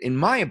affiliate, in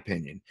my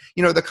opinion.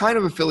 You know, the kind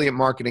of affiliate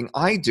marketing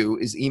I do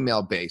is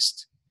email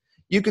based.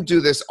 You could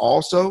do this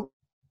also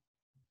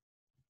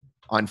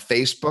on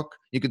Facebook.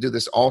 You could do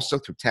this also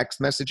through text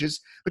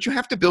messages, but you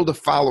have to build a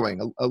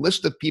following, a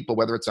list of people,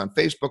 whether it's on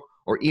Facebook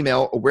or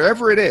email or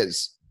wherever it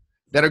is,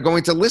 that are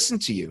going to listen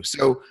to you.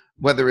 So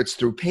whether it's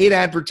through paid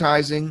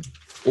advertising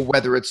or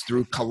whether it's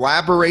through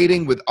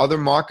collaborating with other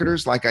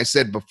marketers, like I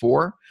said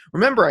before.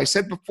 Remember, I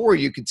said before,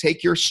 you could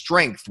take your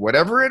strength,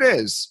 whatever it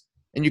is,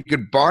 and you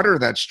could barter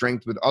that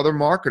strength with other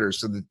marketers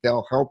so that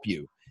they'll help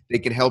you. They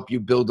can help you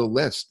build a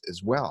list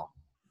as well.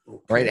 Okay.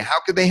 Right? How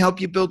could they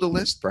help you build a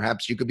list?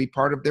 Perhaps you could be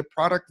part of their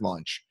product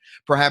launch.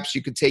 Perhaps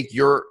you could take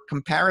your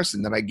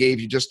comparison that I gave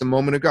you just a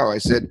moment ago. I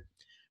said,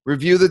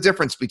 review the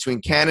difference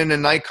between Canon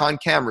and Nikon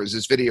cameras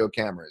as video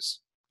cameras.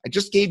 I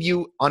just gave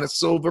you on a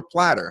silver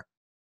platter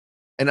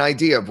an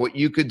idea of what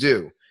you could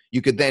do.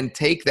 You could then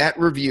take that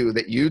review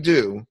that you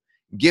do,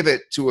 give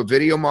it to a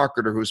video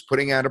marketer who's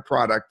putting out a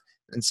product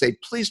and say,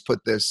 please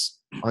put this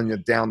on your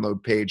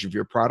download page of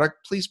your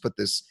product. Please put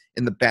this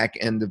in the back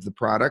end of the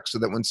product so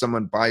that when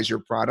someone buys your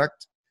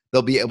product,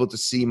 they'll be able to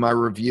see my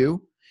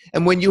review.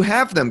 And when you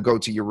have them go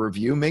to your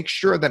review, make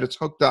sure that it's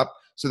hooked up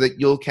so that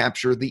you'll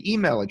capture the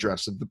email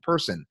address of the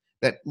person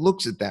that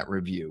looks at that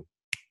review.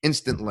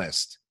 Instant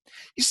list.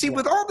 You see,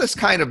 with all this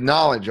kind of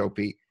knowledge,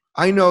 Opie,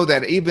 I know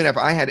that even if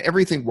I had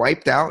everything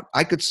wiped out,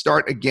 I could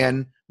start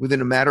again within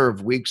a matter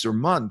of weeks or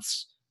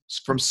months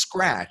from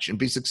scratch and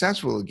be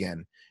successful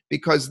again,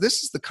 because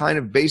this is the kind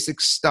of basic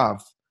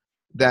stuff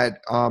that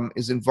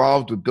is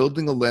involved with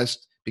building a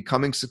list,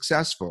 becoming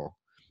successful.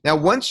 Now,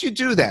 once you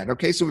do that,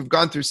 okay, so we've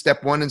gone through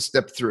step 1 and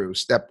step 3.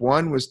 Step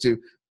 1 was to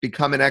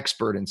become an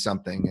expert in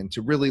something and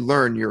to really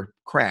learn your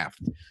craft.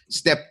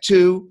 Step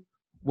 2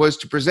 was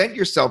to present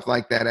yourself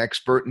like that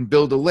expert and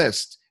build a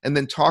list, and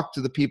then talk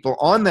to the people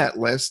on that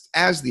list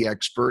as the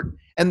expert.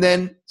 And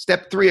then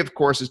step 3, of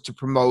course, is to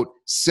promote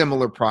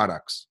similar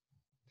products.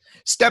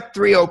 Step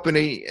 3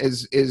 opening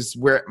is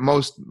where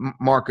most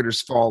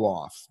marketers fall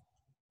off.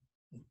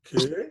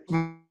 Okay.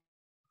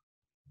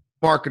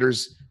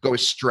 Marketers go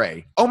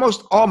astray.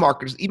 Almost all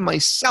marketers, even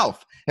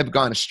myself, have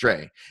gone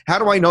astray. How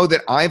do I know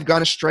that I've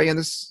gone astray in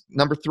this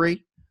number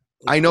 3?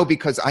 I know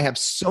because I have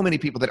so many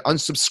people that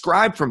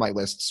unsubscribe from my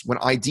lists when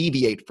I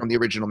deviate from the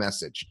original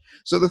message.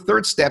 So the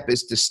third step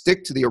is to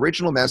stick to the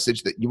original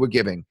message that you were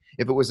giving.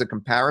 If it was a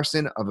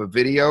comparison of a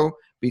video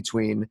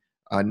between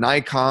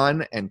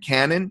Nikon and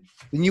Canon,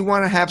 then you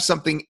want to have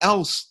something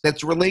else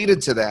that's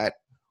related to that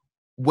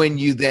when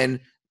you then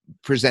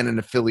present an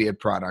affiliate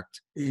product.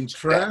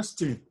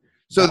 Interesting.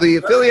 So the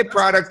affiliate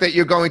product that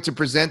you're going to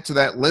present to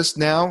that list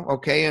now,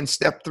 okay, in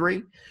step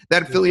 3,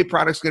 that affiliate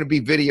product is going to be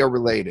video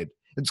related.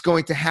 It's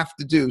going to have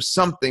to do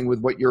something with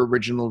what your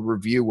original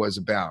review was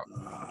about.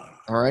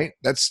 All right,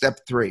 that's step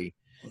 3.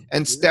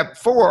 And step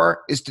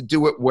 4 is to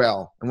do it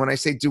well. And when I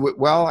say do it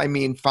well, I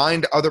mean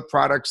find other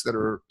products that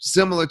are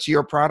similar to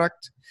your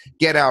product,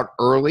 get out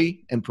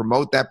early and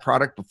promote that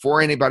product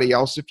before anybody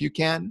else if you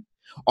can.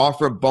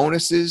 Offer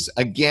bonuses,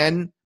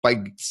 again,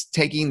 by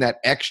taking that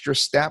extra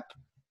step.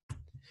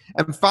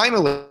 And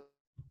finally,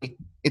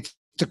 it's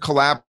to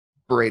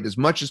collaborate as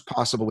much as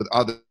possible with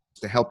others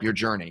to help your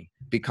journey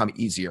become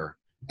easier.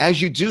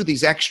 As you do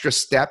these extra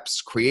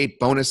steps, create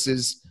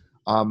bonuses,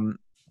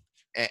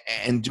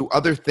 and do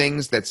other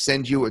things that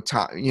send you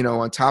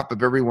on top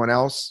of everyone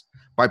else,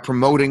 by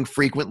promoting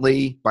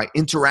frequently, by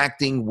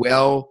interacting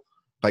well,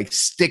 by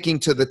sticking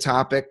to the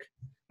topic.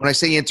 When I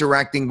say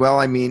interacting well,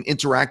 I mean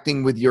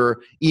interacting with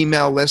your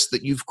email list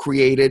that you've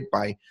created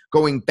by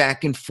going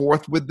back and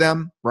forth with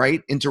them,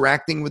 right?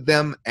 Interacting with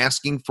them,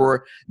 asking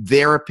for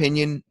their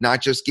opinion,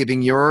 not just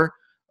giving your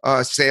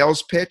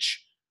sales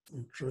pitch.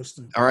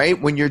 Interesting. All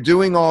right. When you're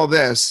doing all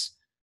this,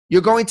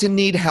 you're going to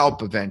need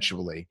help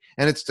eventually.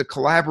 And it's to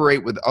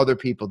collaborate with other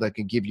people that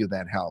can give you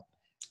that help.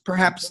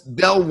 Perhaps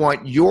they'll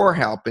want your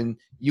help and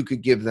you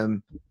could give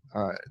them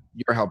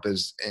your help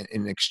as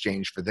in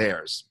exchange for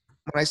theirs.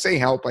 When I say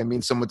help, I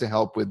mean someone to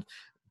help with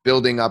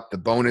building up the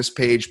bonus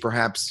page,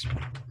 perhaps.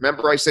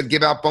 Remember I said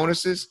give out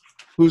bonuses?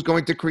 Who's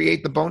going to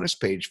create the bonus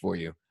page for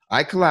you?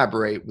 I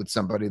collaborate with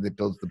somebody that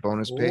builds the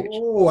bonus page.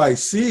 Oh, I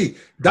see.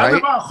 That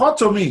Right? never occurred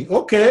to me.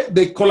 Okay,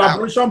 the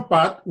collaboration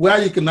part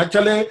where you can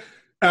actually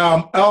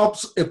help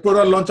a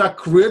product launcher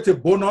create a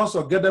bonus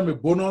or get them a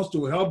bonus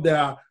to help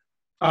their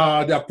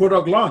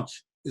product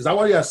launch. Is that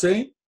what you're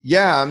saying?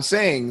 Yeah, I'm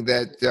saying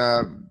that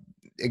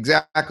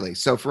exactly.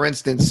 So, for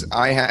instance,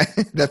 I have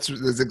that's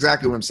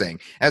exactly what I'm saying.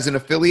 As an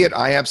affiliate,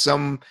 I have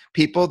some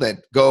people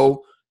that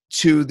go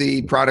to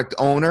the product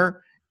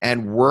owner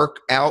and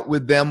work out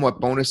with them what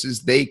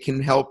bonuses they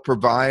can help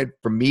provide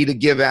for me to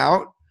give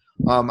out.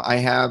 I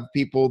have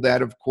people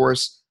that, of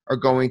course, are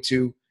going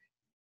to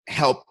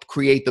help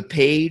create the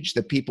page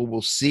that people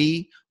will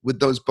see with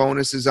those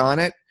bonuses on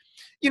it.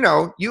 You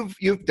know,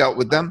 you've dealt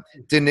with them.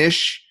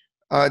 Dinesh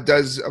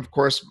does, of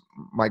course,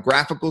 my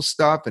graphical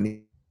stuff,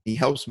 and he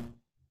helps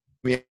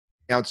me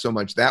out so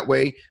much that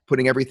way,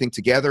 putting everything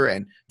together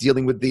and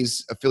dealing with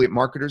these affiliate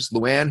marketers.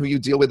 Luann, who you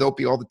deal with,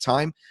 Opie, all the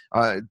time,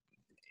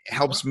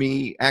 helps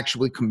me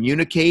actually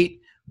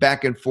communicate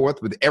back and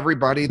forth with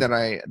everybody that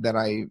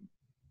I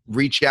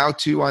reach out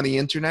to on the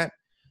internet.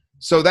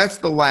 So that's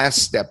the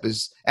last step,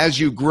 is as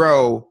you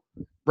grow,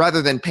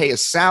 rather than pay a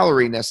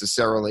salary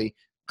necessarily,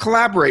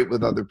 collaborate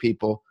with other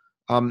people,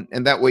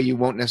 and that way you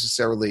won't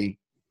necessarily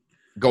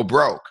go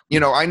broke.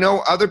 You know, I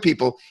know other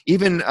people,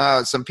 even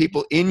some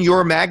people in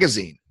your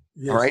magazine,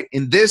 Yes. all right,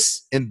 in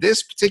this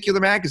particular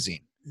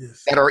magazine,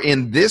 Yes. that are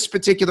in this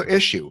particular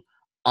issue.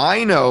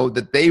 I know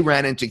that they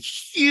ran into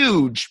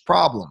huge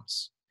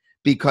problems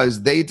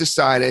because they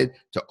decided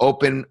to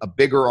open a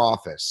bigger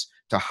office,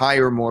 to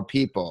hire more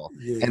people,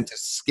 Yes. and to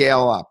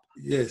scale up.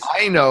 Yes.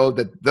 I know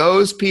that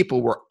those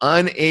people were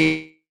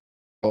unable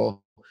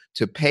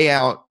to pay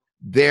out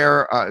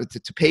their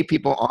to pay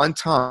people on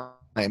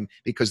time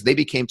because they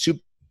became too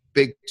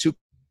big too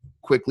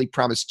quickly,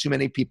 promised too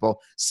many people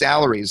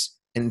salaries,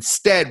 and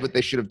instead what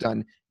they should have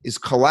done is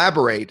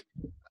collaborate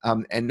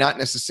and not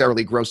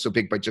necessarily grow so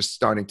big by just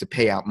starting to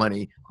pay out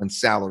money on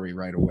salary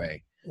right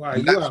away. Wow, And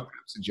you that's are, what I'm you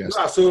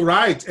suggesting. are so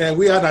right. And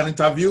we had an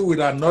interview with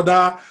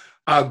another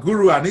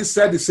guru, and he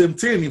said the same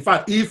thing. In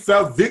fact, he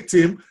fell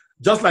victim,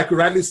 just like you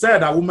rightly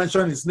said. I won't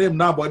mention his name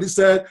now, but he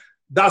said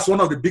that's one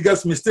of the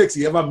biggest mistakes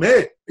he ever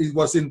made. It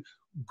was in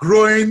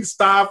growing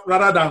staff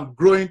rather than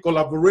growing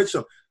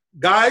collaboration.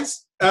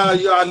 Guys,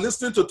 you are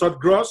listening to Todd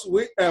Gross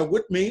with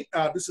me.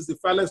 This is the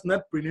Fearless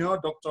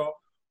Netpreneur, Dr.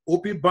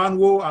 OP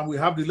Banwo, and we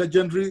have the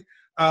legendary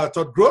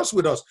Todd Gross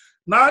with us.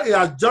 Now he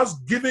has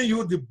just given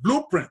you the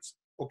blueprint,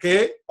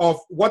 okay, of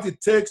what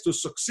it takes to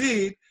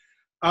succeed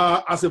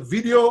as a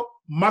video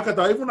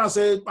marketer, even as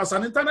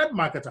an internet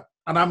marketer.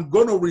 And I'm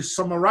going to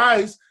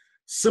re-summarize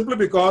simply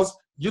because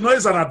you know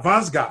he's an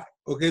advanced guy.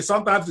 Okay,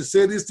 sometimes you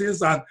say these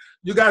things and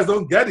you guys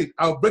don't get it.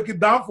 I'll break it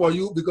down for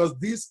you because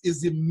this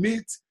is the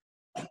meat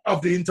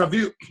of the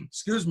interview.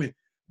 Excuse me.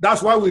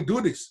 That's why we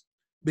do this.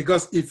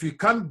 Because if you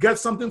can't get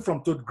something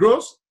from Todd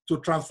Gross to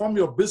transform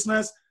your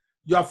business,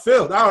 you have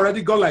failed. I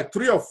already got like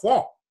 3 or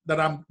 4 that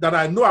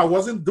I know I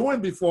wasn't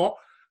doing before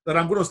that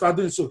I'm going to start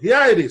doing. So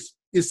here it is.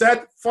 He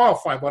said 4 or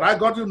 5, but I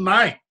got you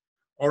 9.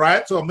 All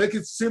right. So I'll make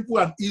it simple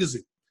and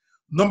easy.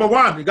 Number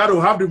 1, you got to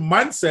have the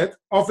mindset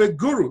of a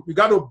guru. You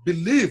got to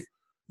believe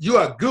you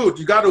are good.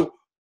 You got to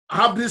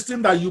have this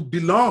thing that you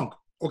belong.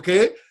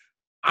 Okay.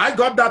 I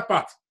got that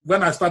part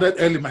when I started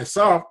early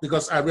myself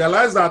because I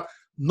realized that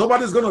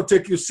nobody's going to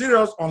take you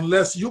serious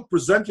unless you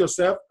present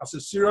yourself as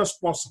a serious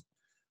person.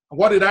 And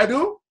what did I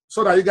do?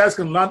 So that you guys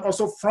can learn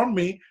also from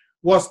me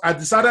was I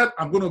decided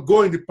I'm going to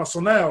go in the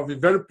personnel of a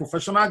very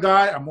professional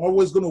guy. I'm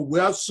always going to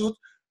wear a suit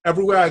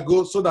everywhere I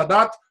go so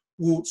that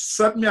will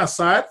set me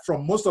aside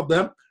from most of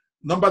them.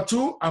 Number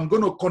 2, I'm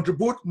going to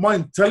contribute more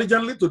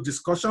intelligently to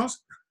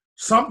discussions,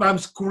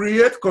 sometimes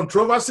create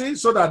controversy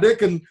so that they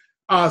can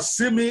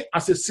see me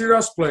as a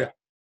serious player.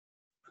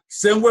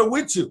 Same way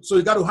with you. So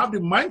you got to have the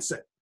mindset.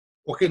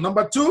 Okay,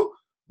 number 2,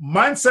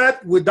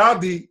 mindset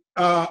without the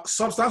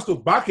substance to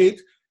back it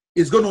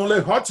is going to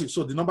only hurt you.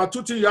 So the number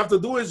 2 thing you have to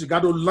do is you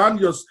got to learn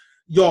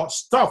your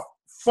stuff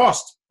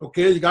first.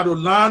 Okay, you got to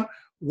learn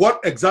what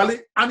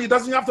exactly, and it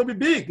doesn't have to be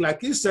big. Like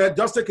he said,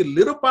 just take a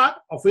little part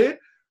of it,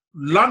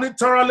 learn it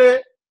thoroughly,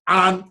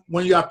 and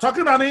when you are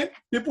talking on it,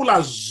 people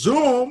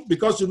assume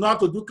because you know how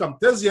to do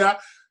Camtasia,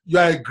 you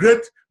are a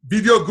great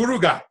video guru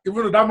guy,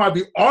 even though that might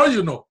be all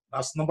you know.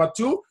 That's number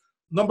 2.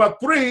 Number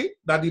 3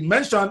 that he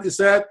mentioned, he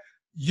said,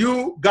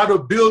 you got to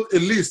build a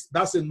list.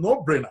 That's a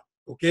no-brainer,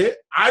 okay?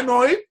 I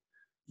know it,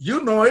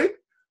 you know it,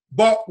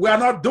 but we are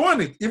not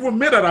doing it. Even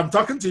me that I'm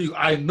talking to you,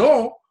 I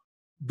know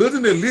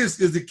building a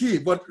list is the key,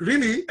 but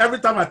really, every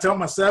time I tell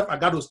myself I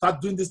got to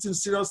start doing this thing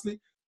seriously,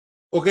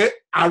 okay,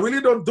 I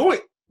really don't do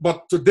it.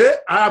 But today,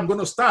 I am going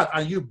to start,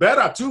 and you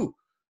better too,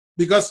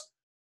 because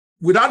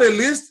without a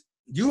list,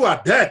 you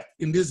are dead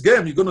in this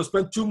game. You're going to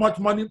spend too much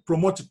money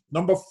promoting.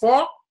 Number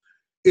 4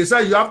 is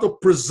that you have to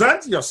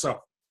present yourself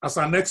as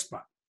an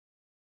expert.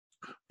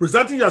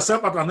 Presenting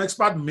yourself as an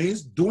expert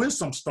means doing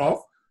some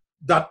stuff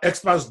that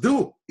experts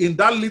do in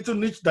that little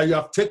niche that you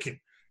have taken.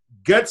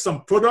 Get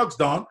some products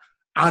done,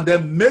 and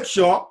then make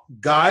sure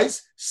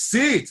guys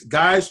see it,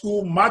 guys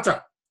who matter.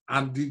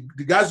 And the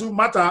guys who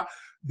matter,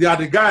 they are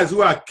the guys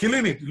who are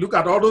killing it. Look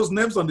at all those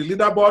names on the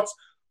leaderboards.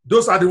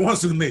 Those are the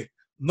ones you need.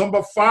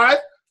 Number 5,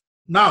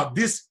 now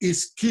this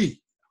is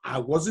key. I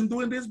wasn't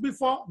doing this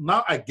before.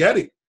 Now I get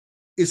it.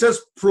 It says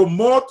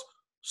promote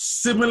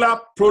similar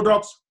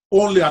products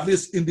only, at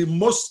least in the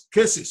most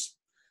cases.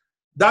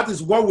 That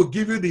is what will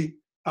give you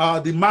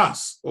the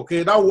mass,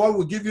 okay? That what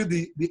will give you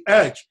the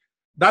edge.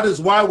 That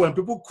is why when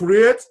people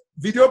create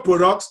video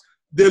products,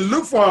 they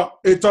look for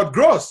a Todd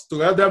Gross to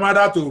help them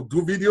either to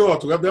do video or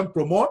to help them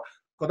promote,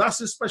 because that's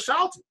his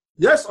specialty.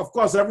 Yes, of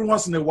course, every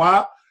once in a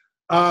while,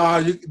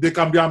 they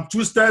can be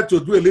twisted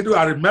to do a little.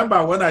 I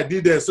remember when I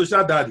did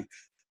Social Daddy,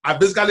 I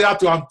basically had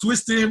to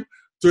twist him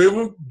to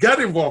even get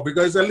involved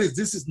because at least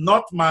this is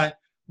not my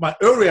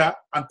area,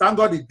 and thank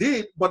God he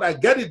did, but I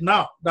get it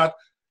now that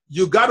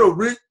you got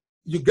to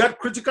you get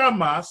critical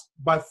mass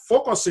by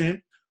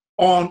focusing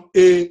on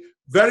a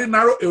very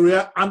narrow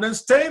area and then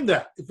staying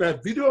there. If you're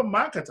a video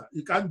marketer,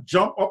 you can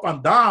jump up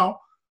and down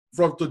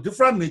to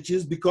different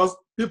niches because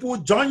people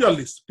join your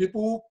list,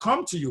 people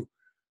come to you.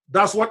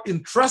 That's what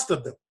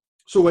interested them.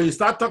 So when you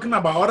start talking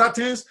about other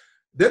things,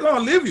 they're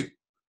going to leave you.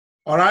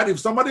 All right. If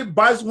somebody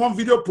buys one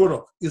video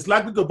product, it's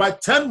likely to buy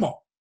 10 more.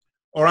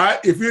 All right.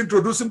 If you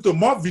introduce him to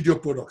more video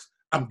products,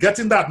 I'm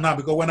getting that now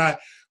because when I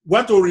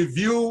went to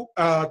review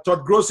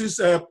Todd Gross's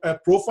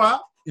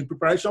profile in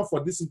preparation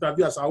for this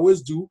interview, as I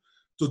always do,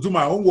 to do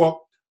my own work,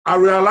 I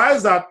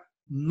realized that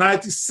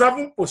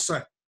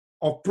 97%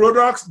 of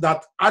products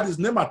that had his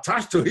name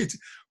attached to it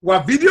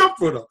were video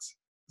products.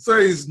 So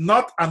it's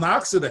not an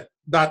accident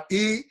that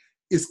he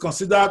is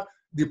considered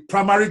the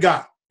primary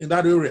guy in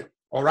that area.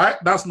 All right,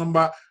 that's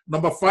number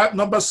 5.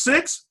 Number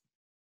 6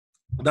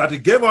 that he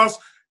gave us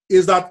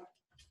is that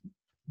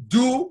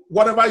do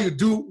whatever you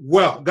do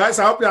well. Guys,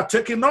 I hope you are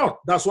taking note.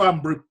 That's why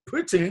I'm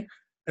repeating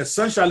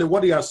essentially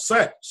what he has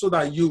said so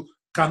that you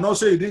cannot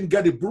say you didn't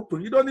get the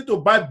blueprint. You don't need to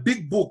buy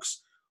big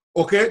books,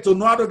 okay, to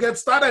know how to get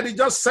started. He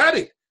just said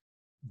it.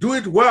 Do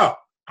it well.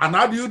 And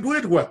how do you do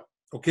it well?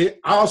 Okay,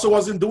 I also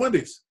wasn't doing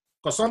this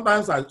because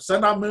sometimes I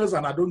send out mails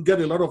and I don't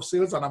get a lot of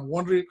sales and I'm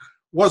wondering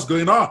what's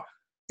going on.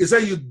 He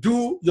said you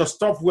do your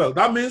stuff well.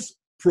 That means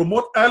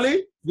promote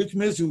early, which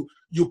means you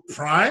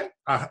prime.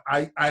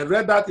 I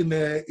read that in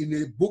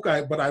a book,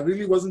 but I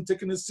really wasn't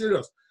taking it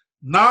serious.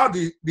 Now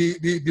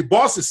the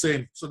boss is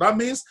saying it. So that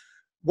means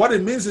What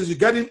it means is you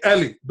get in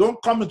early.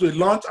 Don't come into a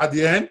launch at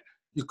the end.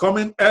 You come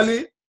in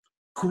early,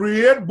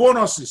 create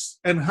bonuses,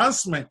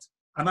 enhancement.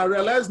 And I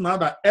realize now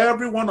that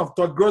every one of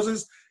Todd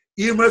Gross's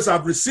emails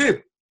I've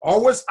received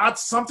always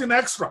adds something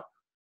extra,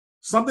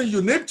 something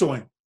unique to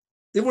him.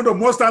 Even though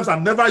most times I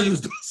never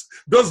use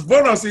those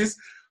bonuses,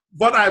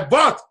 but I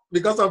bought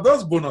because of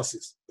those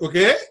bonuses,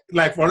 okay?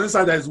 Like, for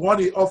instance, there's one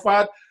he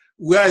offered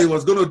where he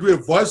was going to do a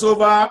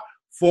voiceover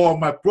for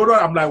my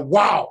product. I'm like,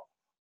 wow,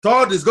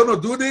 Todd is going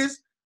to do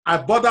this? I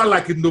bought that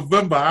like in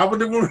November. I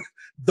haven't even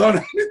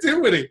done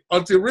anything with it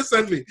until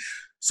recently.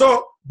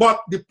 So,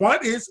 but the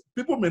point is,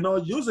 people may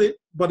not use it,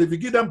 but if you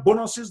give them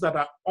bonuses that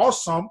are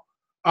awesome,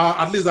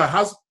 at least that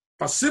has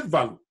perceived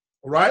value,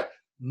 all right?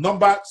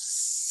 Number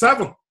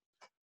 7,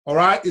 all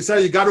right, it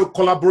says you got to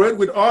collaborate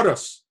with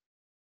others,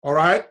 all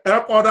right?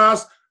 Help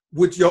others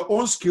with your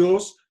own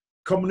skills,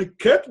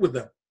 communicate with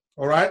them,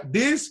 all right?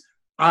 This,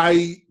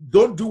 I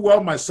don't do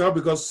well myself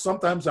because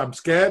sometimes I'm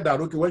scared that,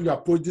 okay, when you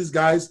approach these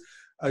guys,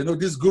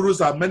 these gurus,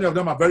 many of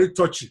them are very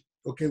touchy,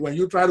 okay? When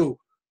you try to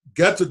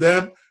get to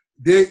them,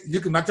 you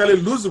can actually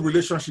lose the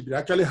relationship. It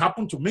actually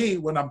happened to me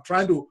when I'm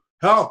trying to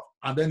help,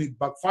 and then it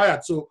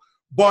backfired. So,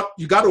 but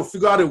you got to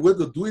figure out a way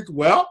to do it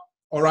well,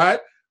 all right?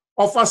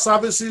 Offer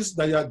services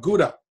that you're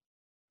good at.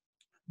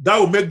 That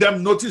will make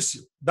them notice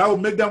you. That will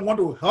make them want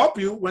to help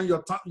you when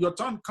your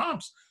turn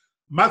comes.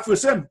 Mark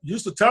Fessem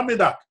used to tell me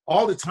that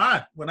all the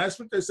time. When I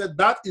speak, they said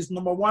that is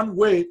number 1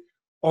 way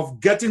of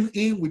getting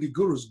in with the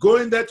gurus.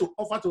 Going there to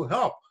offer to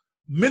help.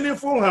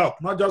 Meaningful help,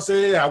 not just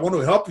say, hey, I want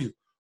to help you.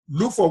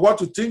 Look for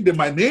what you think they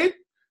might need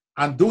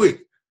and do it.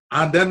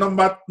 And then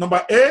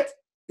number 8,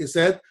 he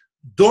said,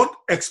 don't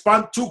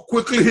expand too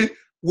quickly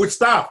with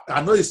staff.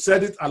 I know he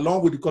said it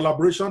along with the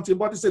collaboration team,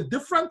 but it's a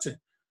different thing,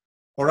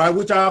 all right,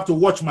 which I have to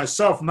watch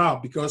myself now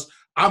because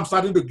I'm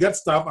starting to get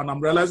stuff and I'm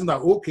realizing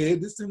that, okay,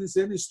 this thing is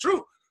saying is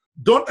true.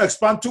 Don't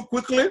expand too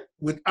quickly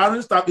with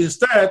hiring staff.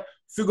 Instead,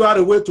 figure out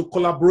a way to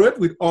collaborate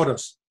with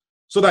others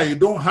so that you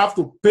don't have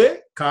to pay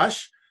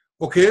cash,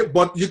 okay,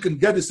 but you can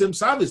get the same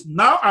service.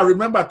 Now I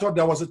remember, I thought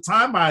there was a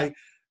time I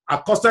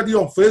accosted you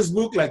on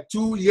Facebook like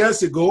 2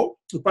 years ago.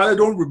 You probably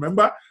don't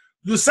remember.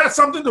 You said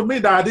something to me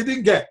that I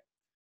didn't get.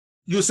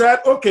 You said,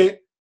 okay,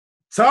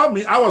 tell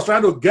me, I was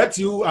trying to get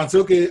you and say,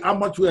 okay, how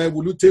much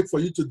will you take for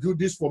you to do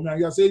this for me? And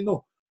you're saying,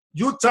 no,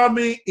 you tell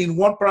me in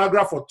 1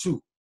 paragraph or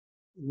 2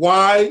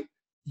 why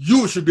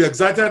you should be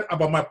excited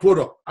about my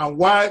product and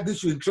why this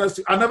should interest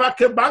you. I never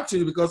came back to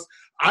you because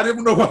I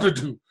didn't know what to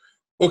do,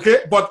 okay?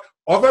 But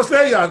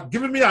obviously, you are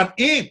giving me an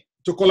in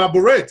to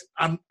collaborate,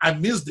 and I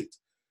missed it,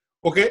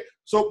 okay?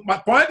 So my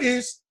point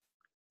is,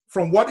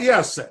 from what he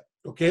has said,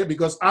 okay,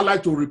 because I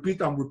like to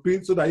repeat and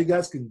repeat so that you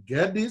guys can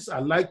get this. I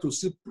like to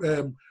see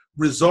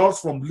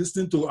results from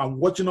listening to and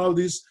watching all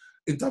these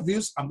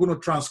interviews. I'm going to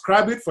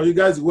transcribe it for you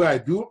guys the way I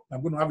do.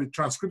 I'm going to have the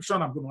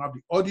transcription, I'm going to have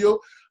the audio,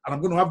 and I'm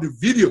going to have the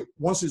video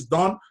once it's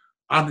done.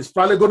 And it's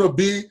probably going to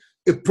be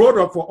a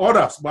product for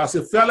others. But as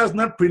a fearless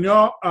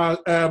entrepreneur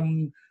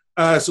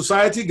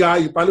society guy,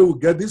 you probably will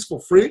get this for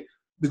free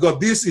because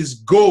this is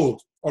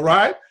gold, all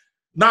right?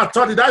 Now,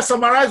 Todd, did I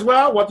summarize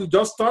well what you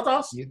just taught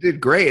us? You did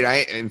great.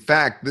 In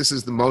fact, this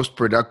is the most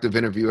productive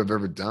interview I've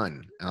ever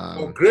done.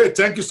 Oh, great.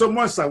 Thank you so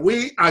much, sir.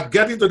 We are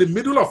getting to the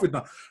middle of it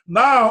now.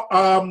 Now,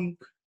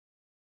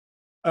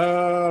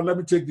 let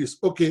me take this.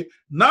 Okay.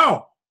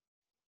 Now,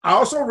 I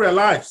also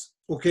realized,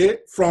 okay,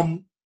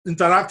 from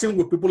interacting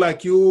with people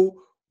like you,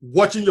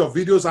 watching your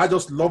videos, I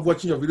just love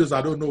watching your videos.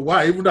 I don't know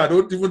why, even though I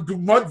don't even do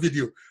much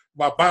video,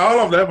 but by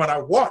all of them, and I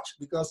watch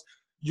because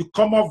you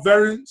come off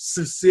very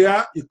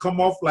sincere. You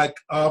come off like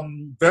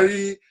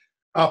very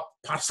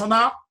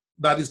personal.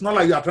 That it's not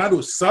like you are trying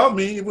to sell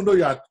me, even though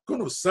you are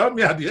going to sell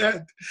me at the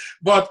end.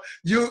 But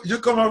you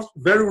come off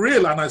very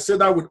real, and I say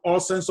that with all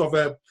sense of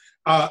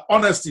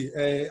honesty.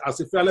 As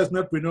a fearless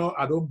entrepreneur,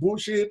 I don't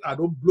bullshit. I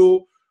don't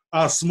blow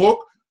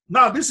smoke.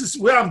 Now, this is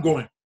where I'm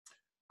going.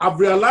 I've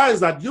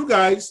realized that you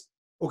guys,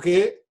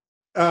 okay,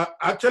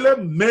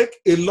 actually make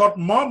a lot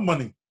more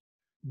money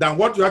than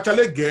what you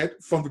actually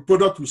get from the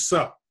product you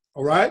sell.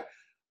 All right.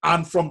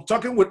 And from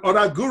talking with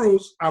other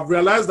gurus, I've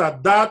realized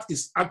that that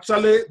is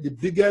actually the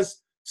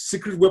biggest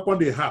secret weapon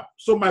they have.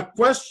 So my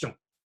question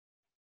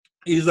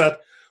is that,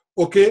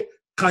 okay,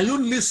 can you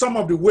list some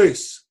of the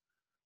ways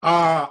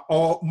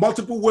or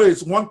multiple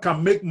ways one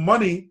can make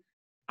money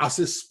as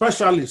a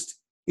specialist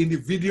in the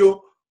video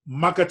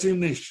marketing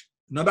niche?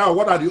 In other words,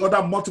 what are the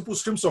other multiple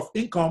streams of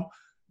income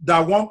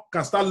that one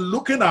can start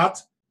looking at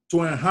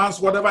to enhance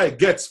whatever it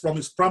gets from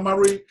his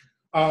primary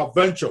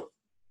venture?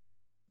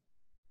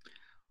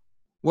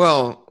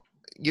 Well,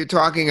 you're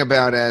talking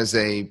about as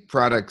a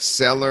product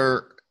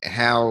seller,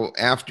 how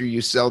after you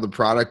sell the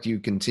product,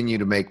 you continue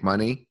to make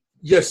money?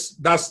 Yes,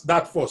 that's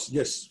that first,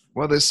 yes.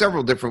 Well, there's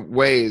several different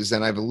ways,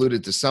 and I've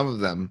alluded to some of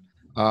them.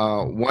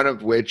 One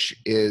of which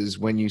is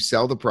when you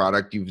sell the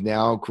product, you've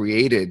now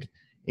created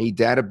a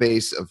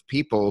database of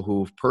people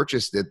who've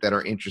purchased it that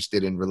are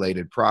interested in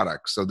related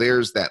products. So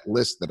there's that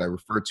list that I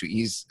referred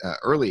to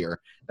earlier.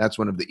 That's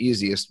one of the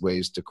easiest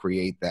ways to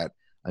create that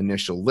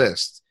initial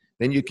list.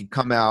 then you can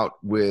come out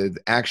with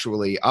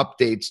actually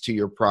updates to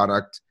your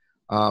product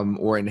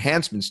or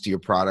enhancements to your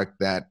product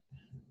that,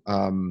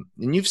 and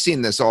you've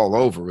seen this all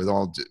over with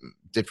all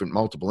different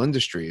multiple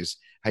industries,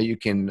 how you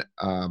can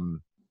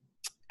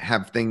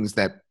have things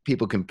that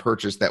people can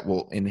purchase that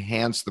will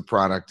enhance the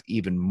product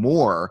even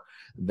more,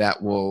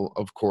 that will,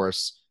 of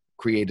course,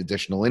 create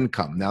additional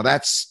income. Now,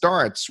 that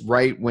starts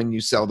right when you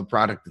sell the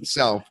product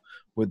itself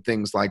with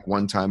things like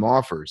one-time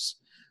offers.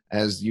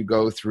 As you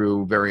go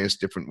through various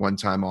different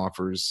one-time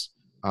offers,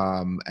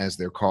 as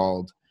they're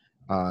called,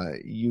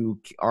 you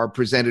are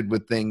presented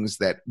with things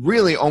that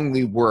really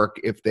only work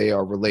if they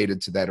are related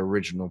to that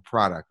original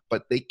product.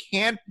 But they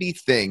can't be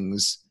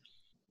things,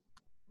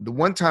 the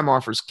one-time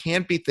offers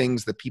can't be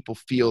things that people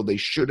feel they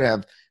should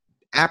have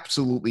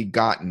absolutely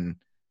gotten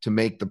to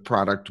make the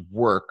product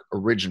work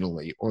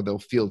originally, or they'll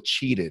feel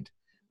cheated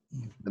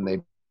when they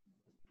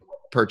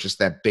purchase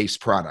that base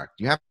product.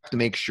 You have to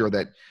make sure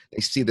that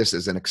they see this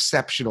as an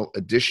exceptional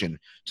addition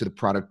to the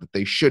product that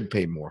they should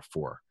pay more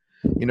for.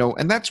 You know,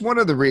 and that's one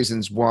of the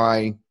reasons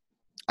why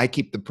I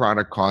keep the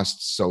product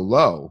costs so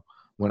low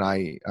when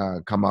I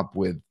come up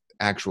with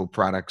actual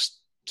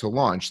products to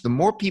launch. The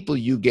more people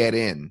you get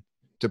in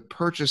to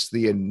purchase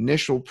the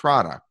initial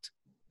product,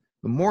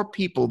 the more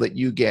people that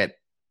you get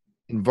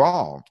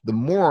involved, the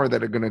more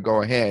that are going to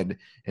go ahead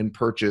and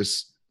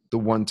purchase the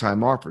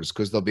one-time offers,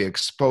 because they'll be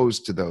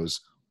exposed to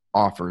those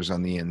offers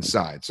on the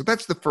inside. So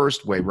that's the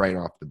first way right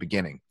off the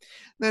beginning.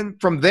 Then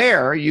from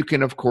there, you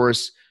can, of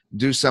course,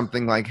 do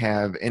something like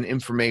have an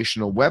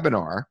informational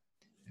webinar.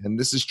 And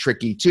this is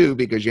tricky too,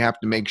 because you have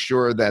to make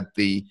sure that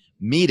the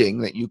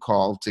meeting that you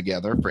call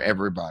together for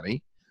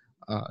everybody,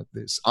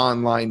 this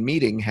online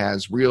meeting,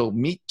 has real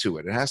meat to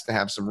it. It has to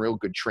have some real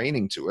good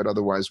training to it.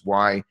 Otherwise,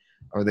 why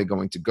are they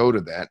going to go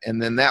to that?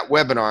 And then that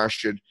webinar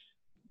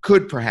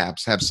could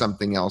perhaps have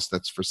something else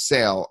that's for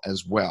sale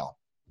as well.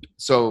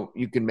 So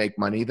you can make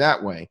money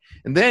that way.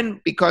 And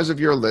then because of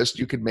your list,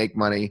 you could make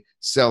money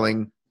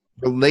selling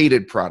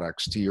related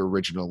products to your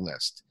original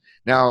list.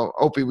 Now,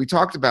 Opie, we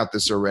talked about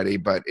this already,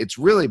 but it's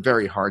really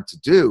very hard to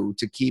do,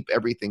 to keep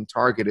everything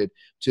targeted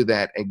to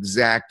that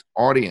exact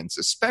audience,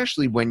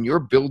 especially when you're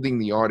building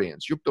the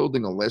audience. You're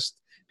building a list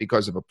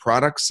because of a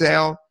product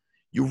sale.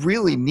 You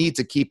really need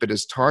to keep it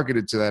as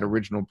targeted to that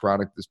original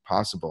product as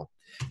possible.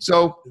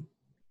 So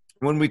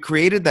when we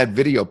created that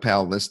Video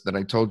Pal list that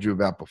I told you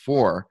about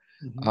before,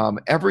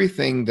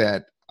 everything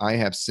that I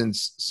have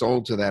since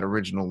sold to that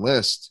original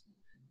list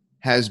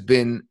has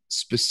been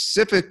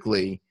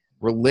specifically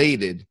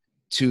related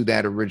to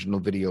that original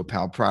Video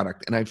Pal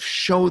product. And I've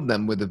showed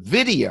them with a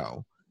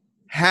video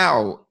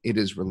how it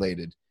is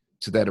related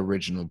to that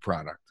original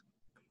product.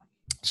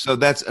 So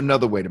that's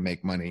another way to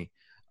make money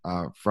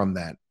from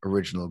that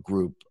original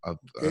group of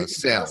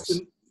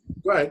sales.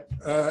 Right.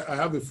 I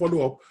have a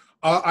follow-up.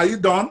 Are you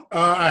done?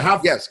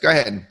 Yes, go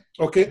ahead.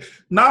 Okay.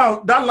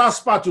 Now, that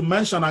last part you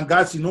mentioned, and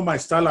guys, you know my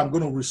style, I'm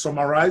going to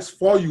re-summarize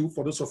for you,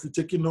 for those of you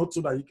taking notes,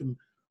 so that you can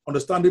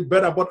understand it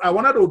better. But I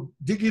wanted to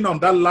dig in on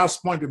that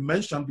last point you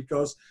mentioned,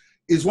 because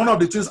it's one of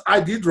the things I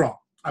did wrong.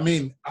 I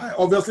mean, I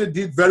obviously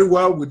did very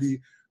well with the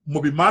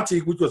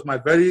Mobimatic, which was my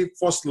very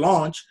first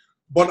launch,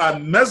 but I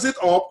messed it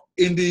up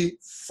in the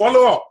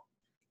follow-up,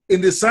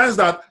 in the sense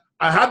that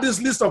I had this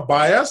list of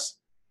buyers,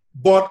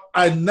 but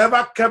I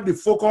never kept the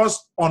focus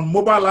on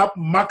mobile app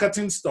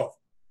marketing stuff.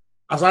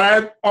 As I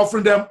had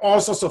offering them all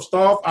sorts of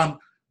stuff, and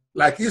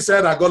like he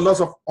said, I got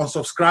lots of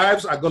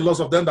unsubscribes. I got lots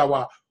of them that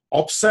were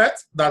upset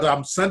that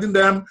I'm sending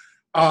them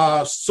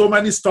so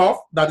many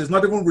stuff that is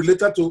not even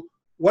related to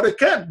what they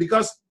can,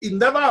 because it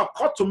never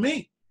occurred to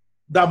me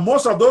that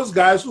most of those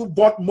guys who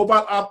bought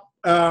mobile app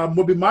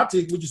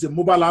Mobimatic, which is a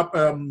mobile app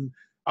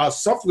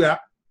software,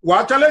 were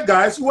actually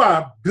guys who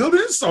are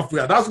building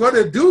software. That's what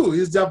they do,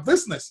 is their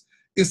business.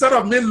 Instead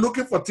of me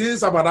looking for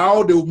things about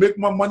how they will make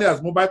more money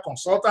as mobile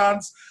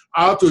consultants,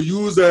 how to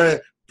use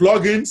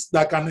plugins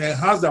that can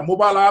enhance their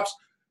mobile apps,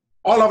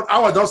 I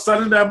was just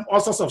selling them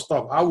all sorts of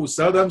stuff. I will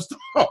sell them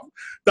stuff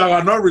that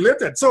are not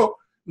related. So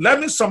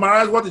let me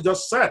summarize what you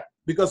just said,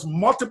 because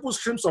multiple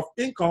streams of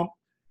income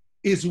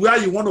is where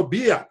you want to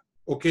be at,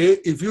 okay?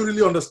 If you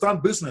really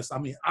understand business. I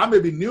mean, I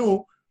may be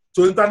new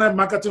to internet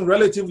marketing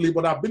relatively,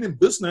 but I've been in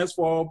business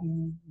for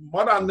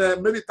more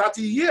than maybe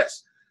 30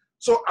 years.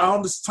 So I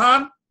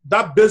understand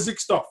that basic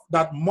stuff,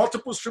 that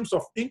multiple streams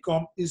of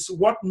income is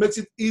what makes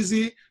it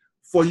easy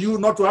for you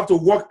not to have to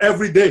work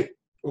every day,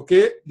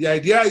 okay? The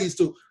idea is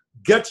to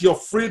get your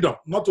freedom,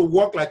 not to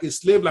work like a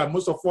slave like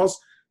most of us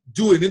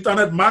do in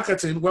internet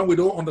marketing when we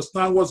don't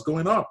understand what's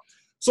going on.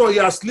 So he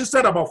has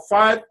listed about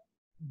 5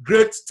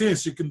 great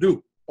things you can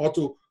do or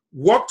to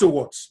work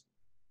towards.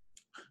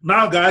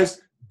 Now, guys,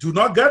 do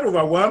not get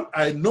overwhelmed.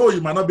 I know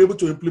you might not be able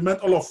to implement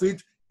all of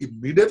it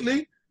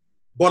immediately,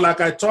 but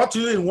like I taught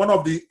you in one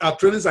of the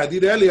trainings I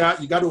did earlier,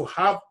 you got to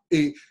have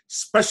a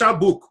special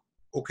book,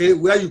 okay,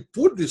 where you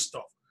put this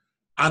stuff,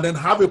 and then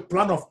have a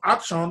plan of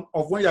action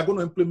of when you're going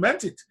to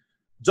implement it.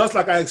 Just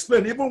like I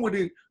explained, even with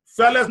the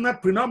Fearless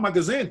Netpreneur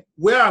magazine,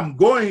 where I'm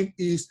going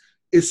is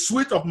a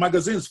suite of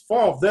magazines,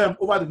 4 of them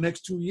over the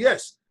next 2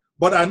 years.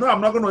 but I know I'm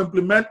not going to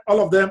implement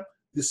all of them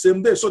the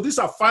same day. So these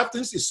are 5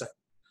 things he said.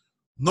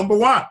 Number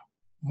 1,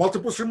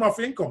 multiple stream of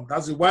income.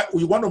 That's why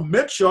you want to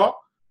make sure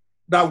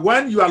that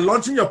when you are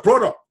launching your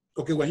product,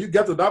 okay, when you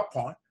get to that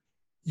point,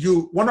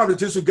 one of the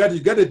things you get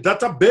a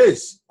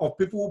database of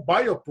people who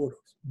buy your product.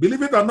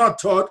 Believe it or not,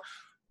 Todd,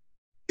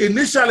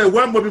 initially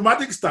when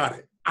Mobimatic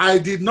started, I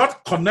did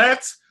not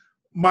connect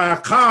my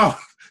account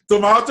to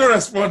my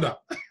autoresponder.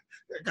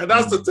 And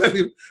that's to tell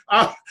you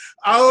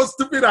how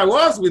stupid I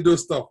was with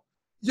those stuff.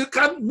 You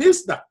can't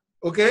miss that,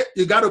 okay?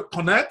 You got to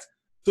connect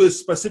to a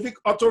specific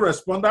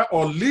autoresponder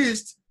or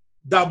list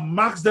that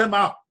marks them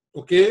out,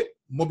 okay?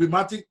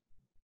 Mobimatic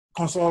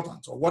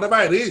consultants or whatever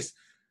it is,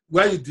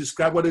 where you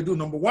describe what they do,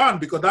 number 1,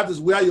 because that is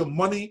where your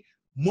money,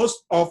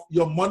 most of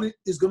your money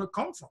is going to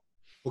come from,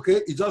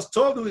 okay? He just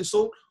told you he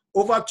sold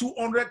over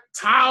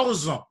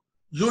 200,000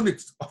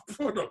 units of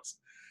products.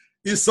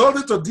 He sold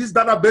it to this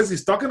database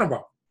he's talking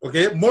about,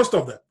 okay? Most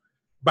of them,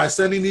 by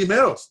sending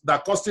emails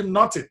that cost him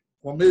nothing,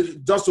 or maybe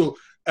just to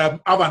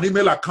have an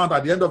email account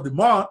at the end of the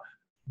month,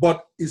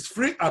 but it's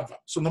free advert.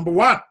 So number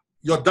 1,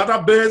 your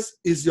database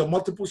is your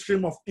multiple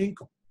stream of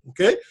income,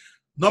 okay?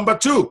 Number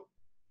 2,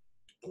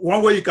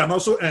 one way you can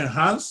also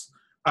enhance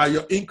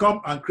your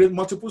income and create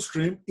multiple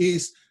stream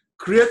is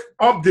create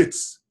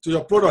updates to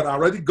your product. I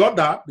already got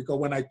that because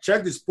when I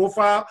checked this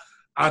profile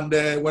and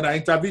when I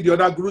interviewed the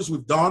other gurus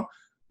we've done,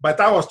 by the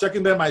time I was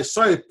checking them, I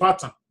saw a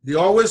pattern. They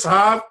will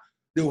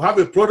have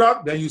a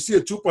product, then you see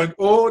a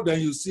 2.0, then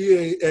you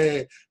see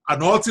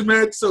an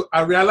ultimate. So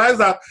I realized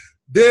that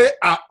they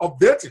are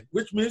updating,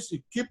 which means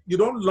you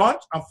don't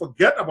launch and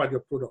forget about your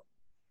product.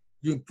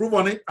 You improve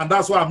on it, and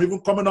that's why I'm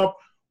even coming up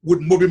with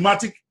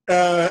Mobimatic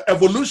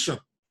Evolution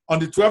on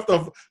the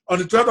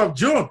 12th of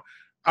June.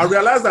 I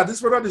realized that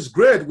this product is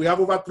great. We have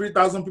over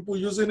 3,000 people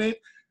using it.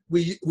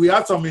 We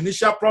had some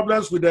initial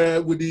problems with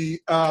the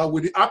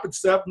app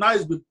itself. Now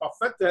it's been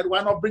perfected.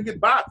 Why not bring it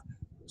back?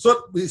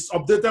 So it's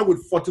updated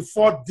with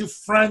 44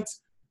 different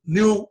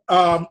new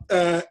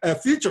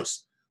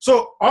features.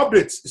 So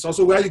updates is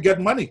also where you get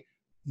money.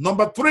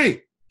 Number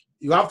 3,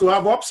 you have to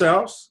have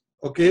upsells.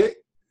 Okay,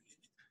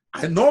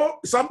 I know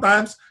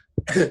sometimes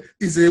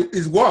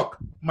it's work.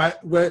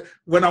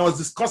 When I was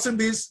discussing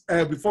this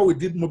before we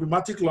did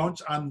Mobimatic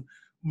launch, and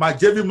my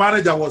JV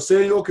manager was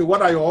saying, okay,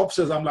 what are your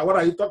upsells? I'm like, what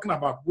are you talking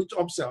about? Which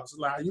upsells?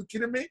 Like, are you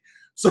kidding me?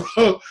 So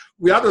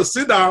we had to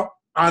sit down,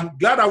 and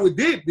glad that we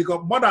did,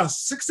 because more than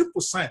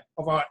 60%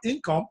 of our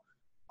income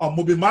on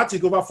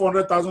Mobimatic, over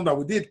 400,000 that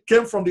we did,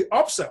 came from the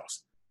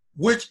upsells,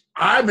 which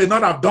I may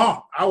not have done.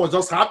 I was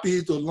just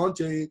happy to launch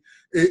a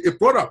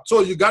product.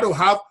 So you got to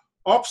have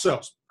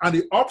upsells. And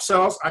the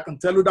upsells, I can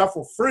tell you that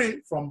for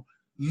free from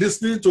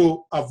listening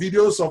to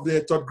videos of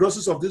the Todd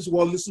Grosses of this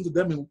world, listen to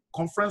them in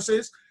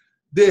conferences.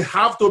 They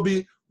have to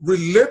be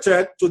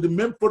related to the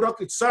main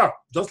product itself.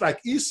 Just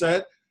like he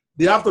said,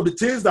 they have to be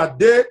things that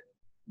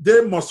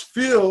they must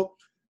feel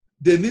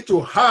they need to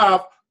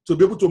have to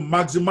be able to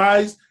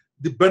maximize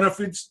the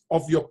benefits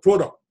of your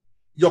product.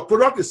 Your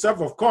product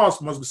itself, of course,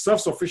 must be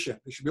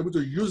self-sufficient. You should be able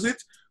to use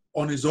it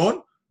on its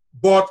own.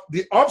 But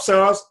the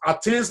upsells are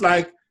things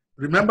like,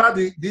 remember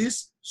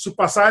this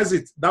supersize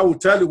it. That will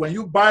tell you when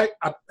you buy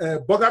at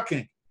Burger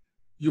King,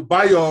 you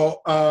buy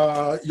your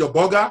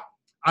burger,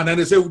 and then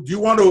they say, do you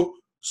want to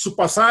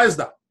supersize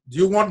that? Do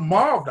you want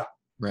more of that?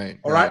 Right.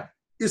 All right.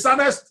 It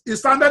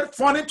sounded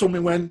funny to me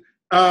when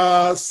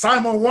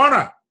Simon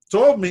Warner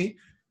told me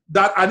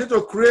that I need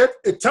to create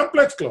a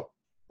template club.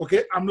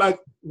 Okay. I'm like,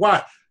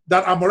 why?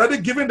 That I'm already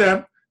giving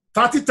them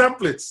 30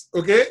 templates.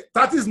 Okay.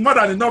 30 is more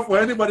than enough for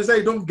anybody to say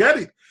you don't get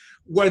it.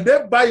 When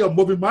they buy your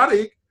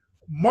Mobimatic,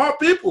 more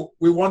people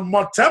will want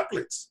more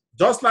templates.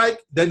 Just like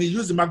then he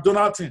used the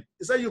McDonald's thing.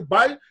 He said you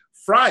buy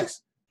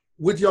fries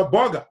with your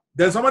burger.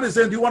 Then somebody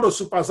saying, do you want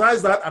to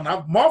supersize that and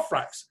have more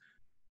fries?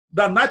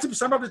 That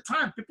 90% of the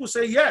time, people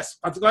say yes,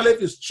 particularly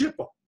if it's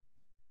cheaper.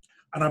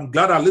 And I'm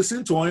glad I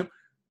listened to him.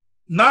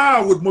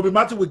 Now with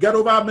Mobimatic, we get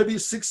over maybe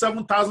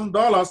 $6,000,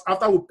 $7,000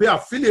 after we pay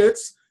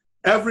affiliates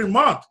every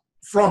month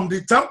from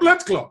the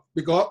template club,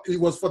 because it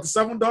was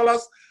 $47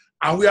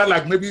 and we had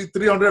like maybe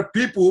 300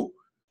 people,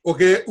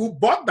 okay, who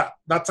bought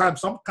that time.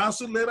 Some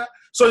canceled later.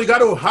 So you got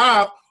to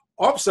have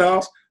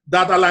upsells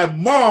that are like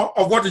more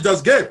of what you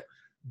just gave.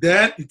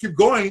 Then you keep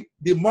going.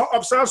 The more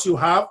upsells you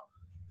have,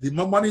 the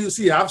more money you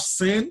see. I've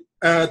seen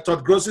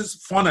Todd Gross's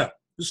funnel.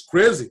 It's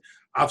crazy.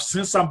 I've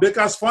seen Sam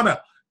Baker's funnel.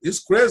 It's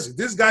crazy.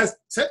 These guys,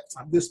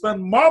 they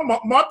spend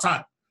more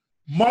time,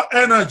 more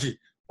energy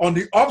on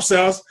the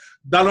upsells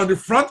than on the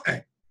front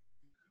end.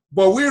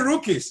 But we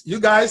rookies, you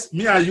guys,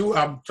 me and you,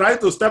 I'm trying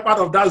to step out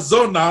of that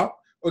zone now.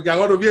 Okay, I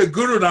want to be a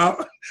guru now.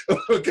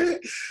 Okay,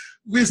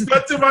 we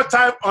spend too much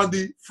time on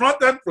the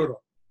front end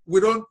product. We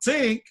don't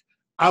think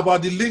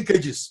about the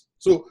linkages.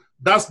 So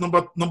that's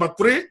number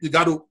 3. You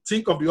got to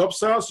think of the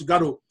upsells. You got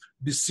to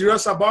be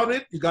serious about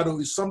it.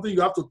 It's something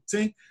you have to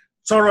think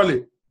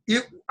thoroughly.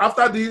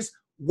 After this,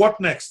 what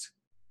next?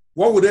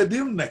 What would they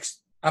do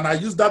next? And I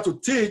use that to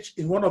teach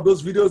in one of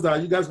those videos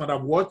that you guys might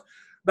have watched.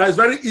 That is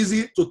very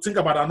easy to think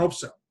about an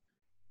upsell.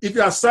 If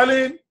you are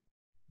selling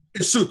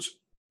a suit,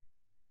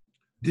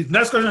 The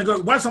next question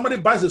is, when somebody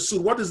buys a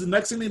suit, what is the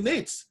next thing he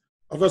needs?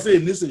 Obviously,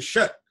 he needs a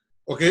shirt.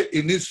 Okay,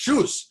 he needs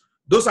shoes.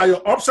 Those are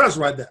your options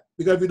right there.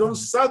 Because if you don't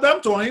sell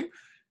them to him,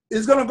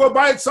 he's going to go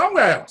buy it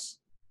somewhere else.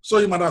 So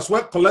you might as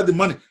well collect the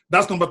money.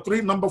 That's number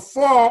 3. Number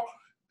 4,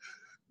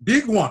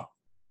 big one.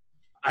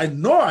 I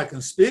know I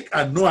can speak.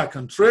 I know I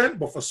can train.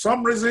 But for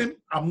some reason,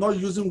 I'm not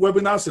using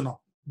webinars enough.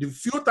 The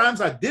few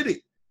times I did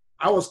it,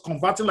 I was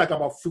converting like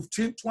about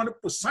 15,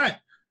 20%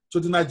 to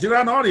the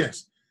Nigerian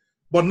audience.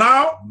 But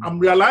now I'm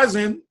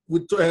realizing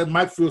with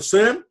Mike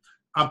Filsame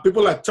and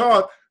people like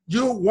Todd,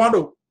 you want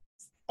to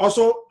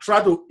also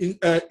try to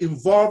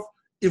involve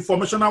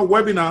informational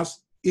webinars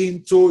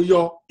into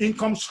your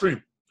income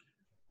stream.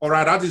 All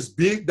right, that is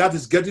big. That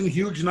is getting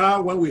huge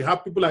now when we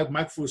have people like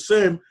Mike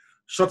Filsame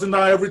shutting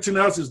down everything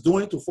else he's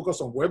doing to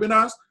focus on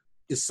webinars.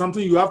 It's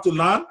something you have to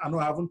learn. I know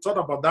I haven't thought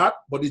about that,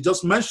 but he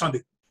just mentioned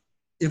it.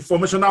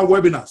 Informational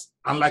webinars.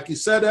 And like he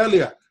said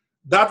earlier,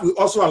 that will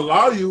also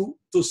allow you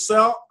to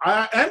sell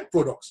higher end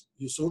products.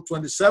 You sold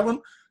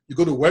 27, you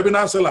go to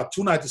webinar, sell at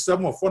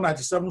 297 or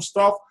 497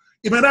 stuff.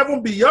 It may not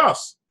even be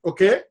yours,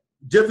 okay?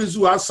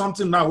 JVZoo has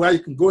something now where you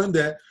can go in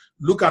there,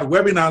 look at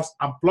webinars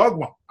and plug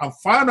one. And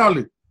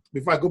finally,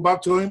 before I go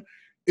back to him,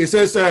 it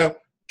says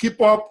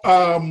keep up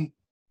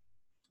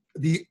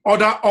the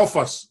other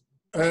offers.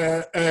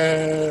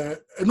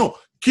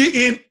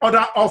 Key in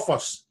other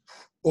offers,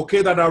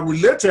 okay, that are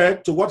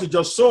related to what you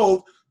just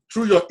sold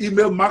through your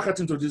email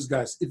marketing to these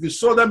guys. If you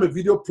sold them a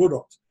video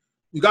product,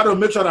 you got to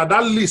make sure that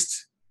that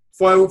list,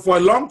 for a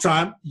long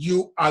time,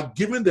 you are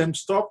giving them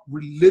stuff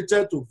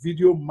related to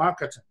video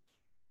marketing.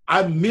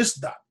 I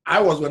missed that.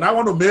 When I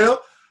want to mail,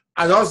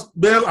 I just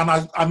mail and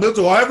I mail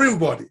to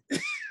everybody,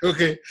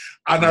 okay?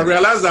 And I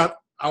realized that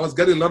I was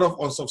getting a lot of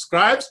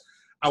unsubscribes.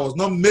 I was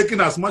not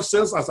making as much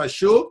sales as I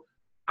should.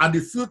 And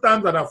the few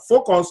times that I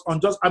focus on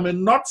I may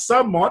not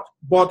sell much,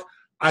 but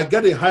I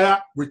get a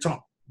higher return.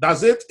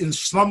 That's it in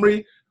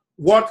summary,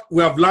 what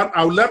we have learned.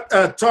 I'll let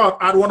Todd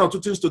add 1 or 2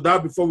 things to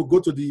that before we go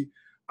to the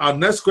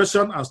next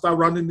question and start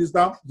rounding this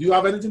down. Do you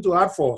have anything to add for us?